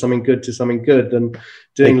 going for something good to something good, and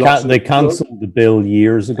doing they cancelled the bill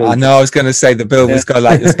years ago. I know. I was going to say the bill was got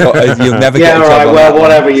like you'll never get. Yeah, right. Well,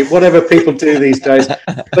 whatever people do these days.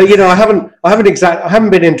 But I haven't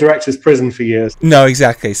been in director's prison for years. No,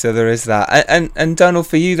 exactly. So there is that. And Donald,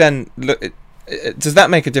 for you then, look, does that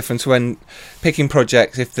make a difference when picking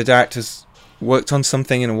projects? If the director's worked on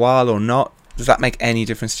something in a while or not, does that make any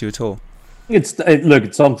difference to you at all? It's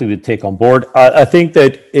something to take on board. I think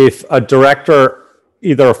that if a director,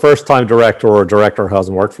 either a first-time director or a director who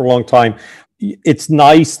hasn't worked for a long time, it's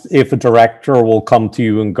nice if a director will come to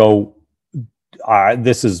you and go,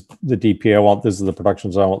 this is the DP I want, this is the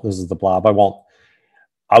productions I want, this is the blab I want.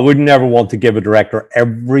 I would never want to give a director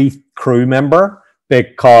every crew member,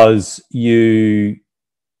 because you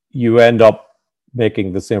end up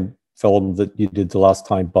making the same film that you did the last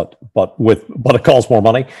time, but it costs more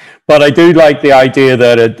money. But I do like the idea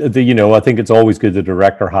that I think it's always good the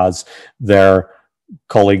director has their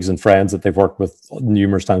colleagues and friends that they've worked with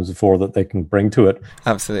numerous times before that they can bring to it.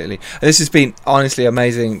 Absolutely. This has been honestly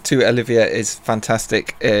amazing. To Olivia is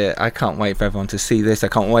fantastic. I can't wait for everyone to see this. I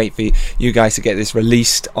can't wait for you guys to get this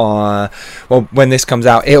released when this comes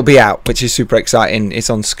out. It'll be out, which is super exciting. It's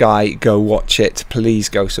on Sky. Go watch it. Please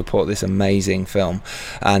go support this amazing film.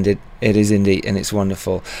 And it is indeed, and it's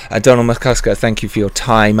wonderful. Donall McCusker, thank you for your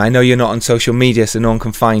time. I know you're not on social media, so no one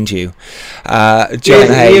can find you. John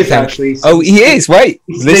Hay, he is actually. He is. Wait,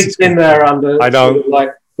 he sneaks in there under. I know.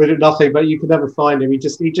 With nothing, but you can never find him. He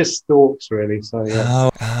just stalks, really. So yeah.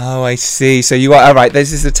 Oh, I see. So you are all right.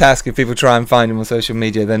 This is the task. If people try and find him on social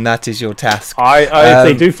media, then that is your task. If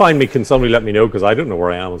they do find me, can somebody let me know, because I don't know where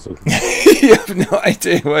I am. So. You have no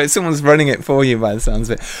idea. Well, someone's running it for you by the sounds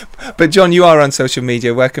of it. But John, you are on social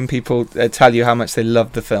media. Where can people tell you how much they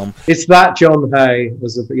love the film? It's that John Hay,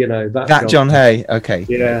 that John Hay. Okay.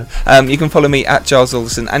 Yeah. You can follow me at Giles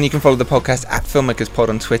Alderson, and you can follow the podcast at Filmmakers Pod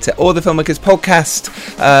on Twitter, or the Filmmakers Podcast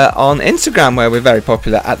on Instagram, where we're very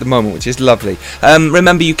popular at the moment, which is lovely.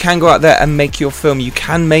 Remember, you can go out there and make your film. You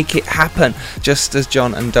can make it happen, just as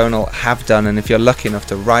John and Donall have done. And if you're lucky enough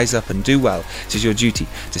to rise up and do well, it is your duty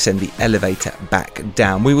to send the elevator back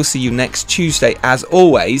down. We will see you next Tuesday, as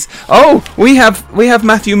always. Oh, we have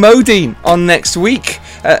Matthew Modine on next week,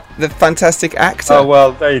 the fantastic actor. Oh,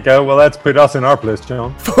 well, there you go. Well, let's put us in our place,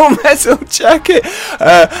 John. Full Metal Jacket.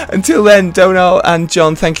 Until then, Donall and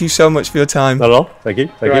John, thank you so much for your time. Hello. Thank you.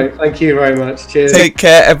 Thank you very much. Cheers. Take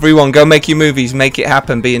care, everyone. Go make your movies. Make it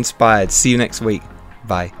happen. Be inspired. See you next week.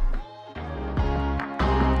 Bye.